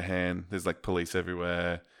getting out of hand. There's like police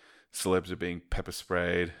everywhere. Celebs are being pepper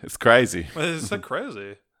sprayed. It's crazy. It's so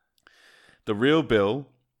crazy. The real Bill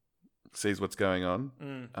sees what's going on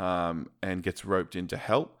and gets roped in to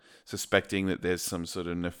help, suspecting that there's some sort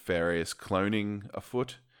of nefarious cloning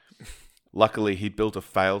afoot. Luckily, he built a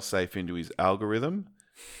fail-safe into his algorithm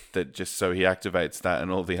that just so he activates that, and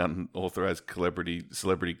all the unauthorized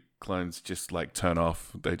celebrity clones just like turn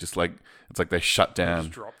off. They just like, it's like they shut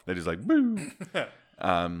down. They're just like, boo.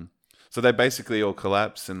 So they basically all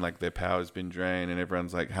collapse, and like their power's been drained, and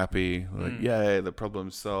everyone's like happy, like yay, the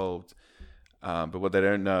problem's solved. But what they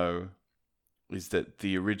don't know is that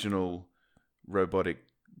the original robotic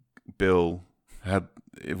Bill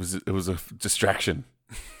it was a distraction.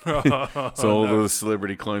 So all the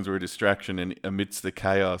celebrity clones were a distraction, and amidst the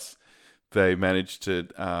chaos, they managed to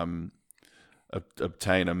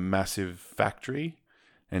obtain a massive factory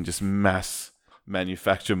and just mass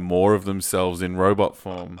manufacture more of themselves in robot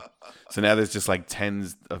form. So now there's just like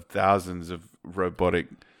tens of thousands of robotic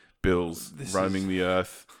Bills roaming the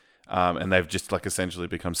earth, and they've just like essentially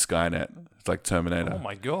become Skynet. It's like Terminator. Oh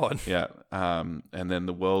my God. Yeah. And then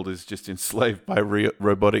the world is just enslaved by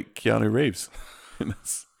robotic Keanu Reeves.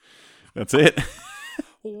 That's it.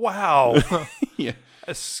 Wow. Yeah.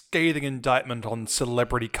 A scathing indictment on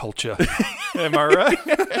celebrity culture. Am I right?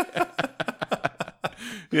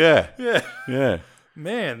 Yeah. Yeah. Yeah.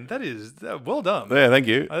 Man, that is well done. Yeah, thank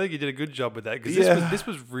you. I think you did a good job with that, because this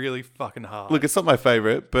was really fucking hard. Look, it's not my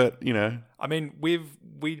favorite, but you know. I mean,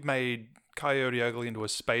 we'd made Coyote Ugly into a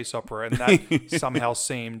space opera, and that somehow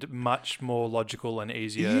seemed much more logical and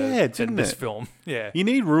easier than this film. Yeah. You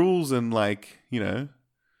need rules and like, you know,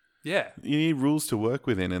 Yeah. You need rules to work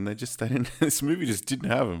within, and they didn't. This movie just didn't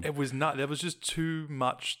have them. It was not. There was just too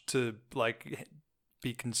much to like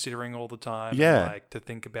be considering all the time. Yeah. And, like to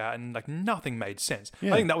think about, and like nothing made sense.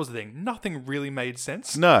 Yeah. I think that was the thing. Nothing really made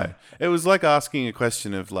sense. No, it was like asking a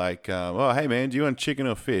question of like, "Oh, hey man, do you want chicken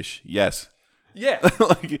or fish?" Yes. Yeah.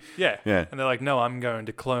 Like, Yeah. yeah. And they're like, no, I'm going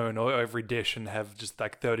to clone every dish and have just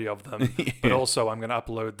like 30 of them. But also I'm going to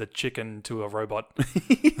upload the chicken to a robot.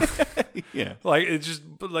 Yeah. Like, it's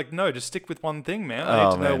just, but like, no, just stick with one thing, man. I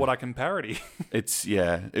need to know what I can parody.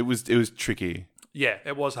 It was tricky. Yeah,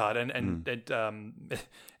 it was hard. And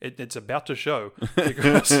it's about to show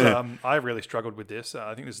because I really struggled with this.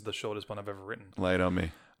 I think this is the shortest one I've ever written. Lay it on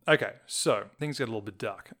me. Okay, so things get a little bit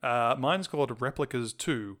dark. Mine's called Replicas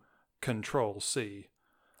 2 Control C.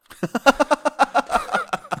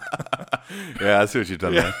 Yeah, I see what you've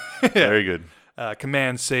done there. Very good.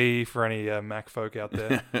 Command C for any Mac folk out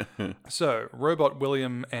there. So, Robot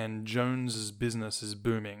William and Jones's business is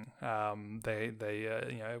booming. We're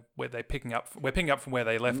picking up from where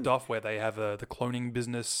they left off, where they have the cloning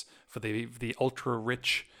business for the ultra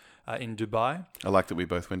rich in Dubai. I like that we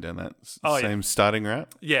both went down that same starting route.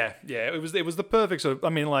 Yeah. It was the perfect sort of. I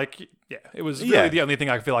mean, like, yeah, it was really the only thing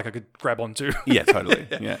I feel like I could grab onto. Yeah, totally.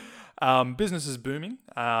 Yeah. Business is booming,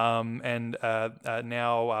 and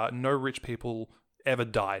now no rich people ever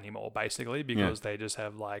die anymore, basically, because they just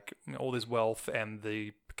have like all this wealth and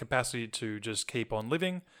the capacity to just keep on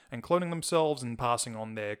living and cloning themselves and passing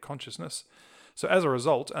on their consciousness. So as a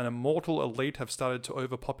result, an immortal elite have started to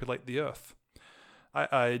overpopulate the earth.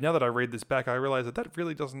 I now that I read this back, I realize that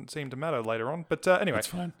really doesn't seem to matter later on. But anyway, that's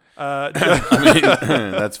fine. I mean,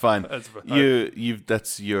 that's fine. That's fine.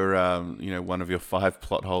 That's your one of your 5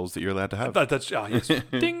 plot holes that you're allowed to have. Yes,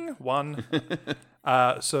 ding one.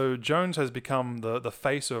 So Jones has become the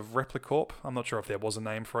face of Replicorp. I'm not sure if there was a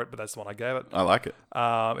name for it, but that's the one I gave it. I like it.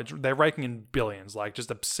 They're raking in billions, like just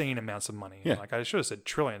obscene amounts of money. Yeah. Like I should have said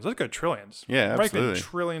trillions. Let's go trillions. Yeah, absolutely. Raking in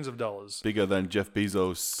trillions of dollars. Bigger than Jeff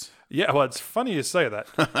Bezos. Yeah, well, it's funny you say that.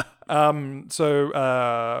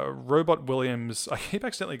 Robot Williams, I keep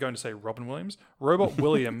accidentally going to say Robin Williams. Robot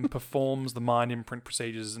William performs the mind imprint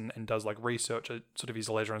procedures and does like research at sort of his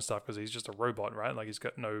leisure and stuff because he's just a robot, right? Like he's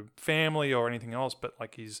got no family or anything else, but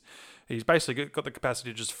like he's basically got the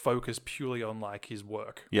capacity to just focus purely on like his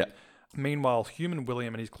work. Yeah. Meanwhile, human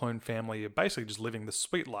William and his clone family are basically just living the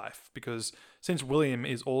sweet life because since William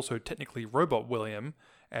is also technically Robot William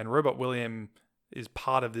and Robot William is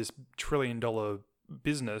part of this $1 trillion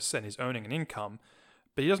business and is earning an income,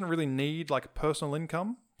 but he doesn't really need like a personal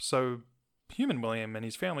income. So human William and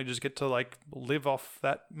his family just get to like live off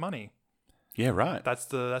that money. Yeah, right. That's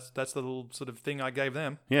the little sort of thing I gave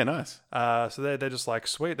them. Yeah, nice. So they're just like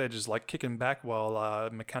sweet. They're just like kicking back while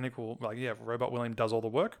Robot William does all the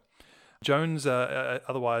work. Jones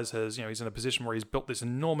otherwise has, he's in a position where he's built this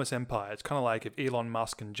enormous empire. It's kind of like if Elon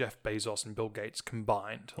Musk and Jeff Bezos and Bill Gates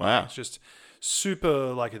combined. Wow. Like, it's just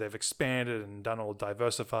super, like they've expanded and done all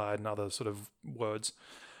diversified and other sort of words.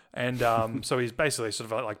 And so he's basically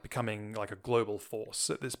sort of like becoming like a global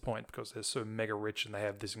force at this point because they're so mega rich and they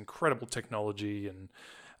have this incredible technology and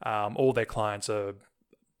all their clients are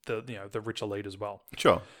the rich elite as well.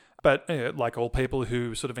 Sure. But like all people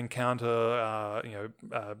who sort of encounter,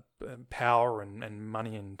 power and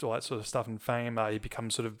money and all that sort of stuff and fame, he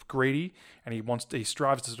becomes sort of greedy and he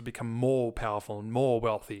strives to sort of become more powerful and more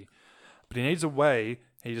wealthy. But he needs a way.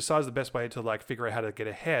 He decides the best way to like figure out how to get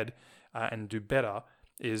ahead and do better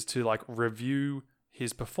is to like review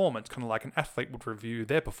his performance, kind of like an athlete would review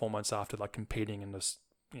their performance after like competing in this,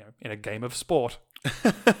 in a game of sport.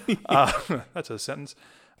 That's a sentence.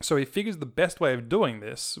 So he figures the best way of doing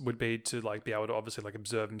this would be to like be able to obviously like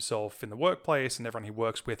observe himself in the workplace and everyone he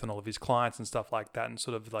works with and all of his clients and stuff like that, and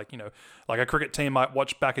sort of like like a cricket team might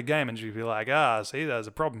watch back a game and she'd be like, see, there's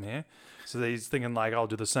a problem here. So he's thinking like, I'll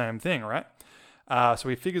do the same thing, right? So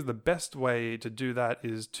he figures the best way to do that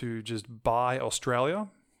is to just buy Australia.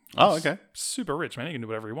 Oh, okay. Super rich, man. He can do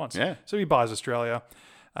whatever he wants. Yeah. So he buys Australia.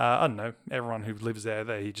 I don't know. Everyone who lives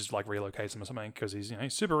there, he just like relocates them or something because he's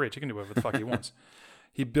super rich. He can do whatever the fuck he wants.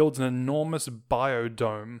 He builds an enormous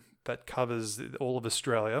biodome that covers all of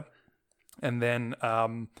Australia, and then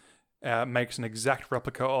makes an exact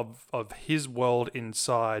replica of his world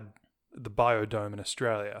inside the biodome in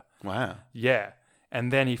Australia. Wow. Yeah.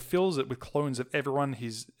 And then he fills it with clones of everyone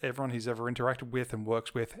he's ever interacted with and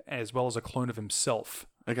works with, as well as a clone of himself.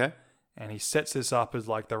 Okay. And he sets this up as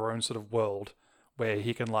like their own sort of world where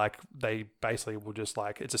he can they basically will just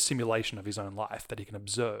it's a simulation of his own life that he can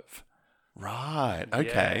observe. Right.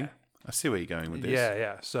 Okay. Yeah. I see where you're going with this.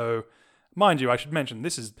 Yeah. So, mind you, I should mention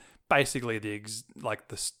this is basically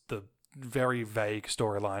the very vague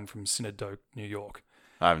storyline from Cinedoke, New York.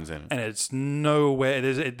 I haven't seen it. And it's nowhere...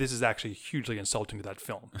 This is actually hugely insulting to that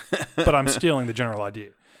film. But I'm stealing the general idea.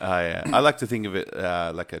 Oh, yeah. I like to think of it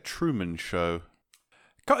like a Truman Show.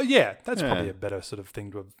 Yeah, that's probably a better sort of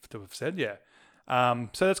thing to have said, yeah.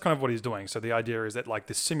 So that's kind of what he's doing. So the idea is that like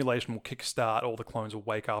this simulation will kickstart, all the clones will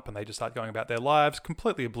wake up and they just start going about their lives,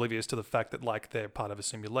 completely oblivious to the fact that like they're part of a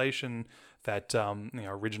simulation, that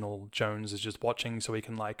original Jones is just watching so he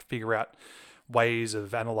can like figure out ways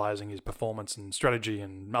of analyzing his performance and strategy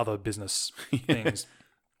and other business things,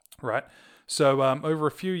 right? So over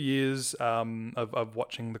a few years of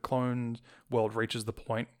watching, the clone world reaches the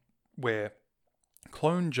point where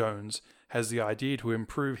Clone Jones has the idea to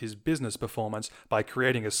improve his business performance by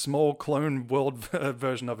creating a small clone world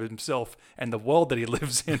version of himself and the world that he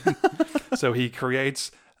lives in. So he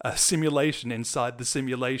creates a simulation inside the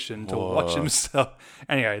simulation to watch himself.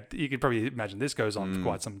 Anyway, you could probably imagine this goes on for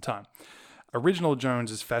quite some time. Original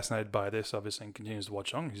Jones is fascinated by this, obviously, and continues to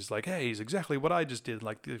watch on. He's like, hey, he's exactly what I just did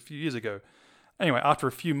like a few years ago. Anyway, after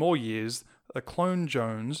a few more years, the clone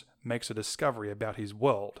Jones makes a discovery about his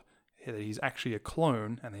world, that he's actually a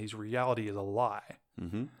clone and his reality is a lie.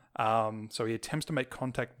 Mm-hmm. So he attempts to make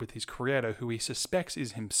contact with his creator, who he suspects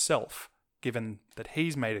is himself, given that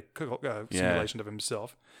he's made a simulation of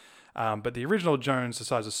himself. But the original Jones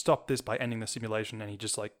decides to stop this by ending the simulation, and he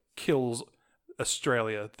just like kills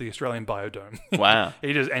Australia, the Australian biodome. Wow.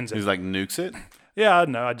 He just ends it. He's like nukes it? Yeah, I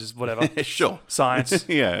don't know. I just, whatever. Sure. Science.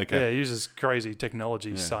 Yeah, okay. Yeah, he uses crazy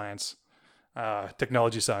technology science.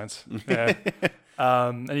 Technology science. Yeah.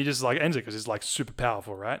 And he just like ends it because he's like super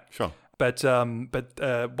powerful, right? Sure. But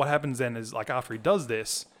what happens then is like after he does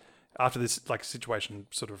this, after this like situation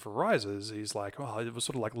sort of arises, he's like, oh, it was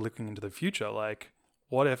sort of like looking into the future. Like,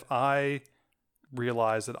 what if I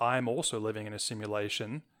realize that I'm also living in a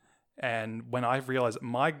simulation? And when I realized that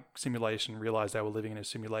my simulation realized they were living in a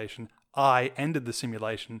simulation, I ended the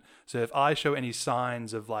simulation. So if I show any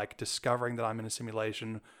signs of like discovering that I'm in a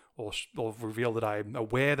simulation or reveal that I'm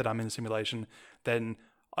aware that I'm in a simulation, then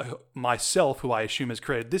myself, who I assume has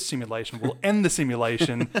created this simulation, will end the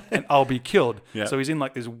simulation and I'll be killed. Yeah. So he's in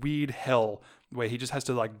like this weird hell where he just has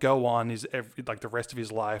to like go on like the rest of his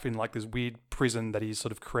life in like this weird prison that he's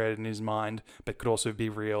sort of created in his mind, but could also be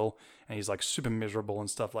real. And he's like super miserable and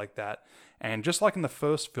stuff like that. And just like in the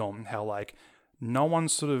first film, how like no one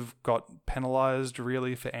sort of got penalized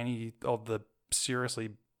really for any of the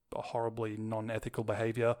seriously horribly non-ethical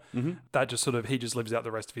behavior. Mm-hmm. That just sort of, he just lives out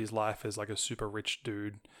the rest of his life as like a super rich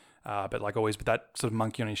dude, but like always with that sort of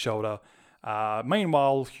monkey on his shoulder.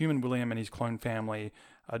 Meanwhile, Human William and his clone family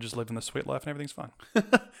are just living the sweet life and everything's fine.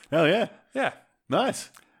 Oh yeah. Yeah. Nice.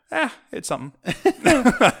 It's something.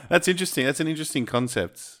 That's interesting. That's an interesting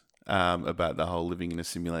concept about the whole living in a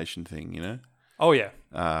simulation thing, you know? Oh yeah.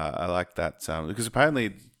 I like that because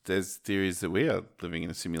apparently there's theories that we are living in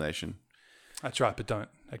a simulation. That's right, but don't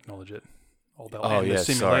acknowledge it. The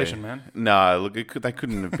simulation, sorry. man. No, look, that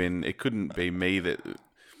couldn't have been. It couldn't be me that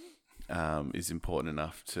is important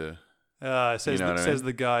enough to. Says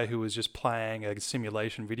the guy who was just playing a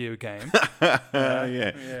simulation video game.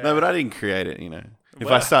 Yeah. No, but I didn't create it. You know,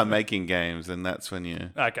 if I start making games, then that's when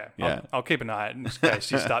you. Okay. Yeah. I'll keep an eye out in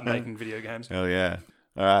case you start making video games. Oh yeah.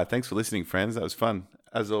 All right. Thanks for listening, friends. That was fun.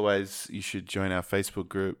 As always, you should join our Facebook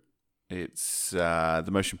group. It's the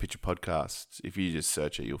Motion Picture Podcast. If you just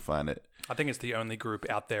search it, you'll find it. I think it's the only group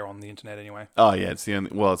out there on the internet anyway. Oh yeah, it's the only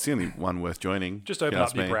one worth joining. Just open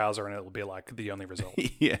up your browser and it'll be like the only result.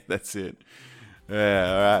 Yeah, that's it.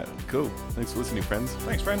 Yeah, all right, cool. Thanks for listening, friends.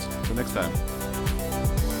 Thanks, friends. Until next time.